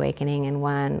Chopin's The Awakening and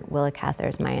one Willa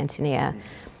Cather's My Antonia.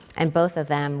 And both of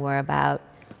them were about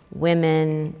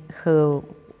women who,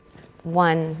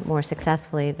 one more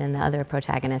successfully than the other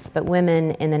protagonists, but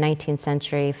women in the 19th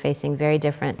century facing very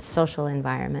different social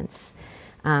environments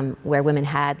where women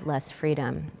had less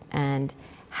freedom, and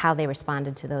how they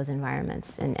responded to those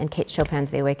environments. And Kate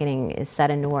Chopin's The Awakening is set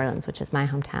in New Orleans, which is my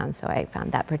hometown, so I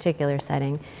found that particular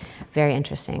setting very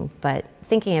interesting. But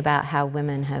thinking about how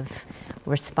women have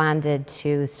responded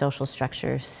to social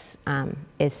structures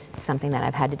is something that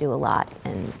I've had to do a lot,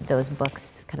 and those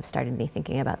books kind of started me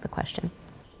thinking about the question.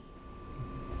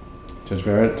 Judge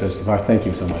Barrett, Judge LaVar, thank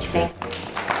you so much. Thank you.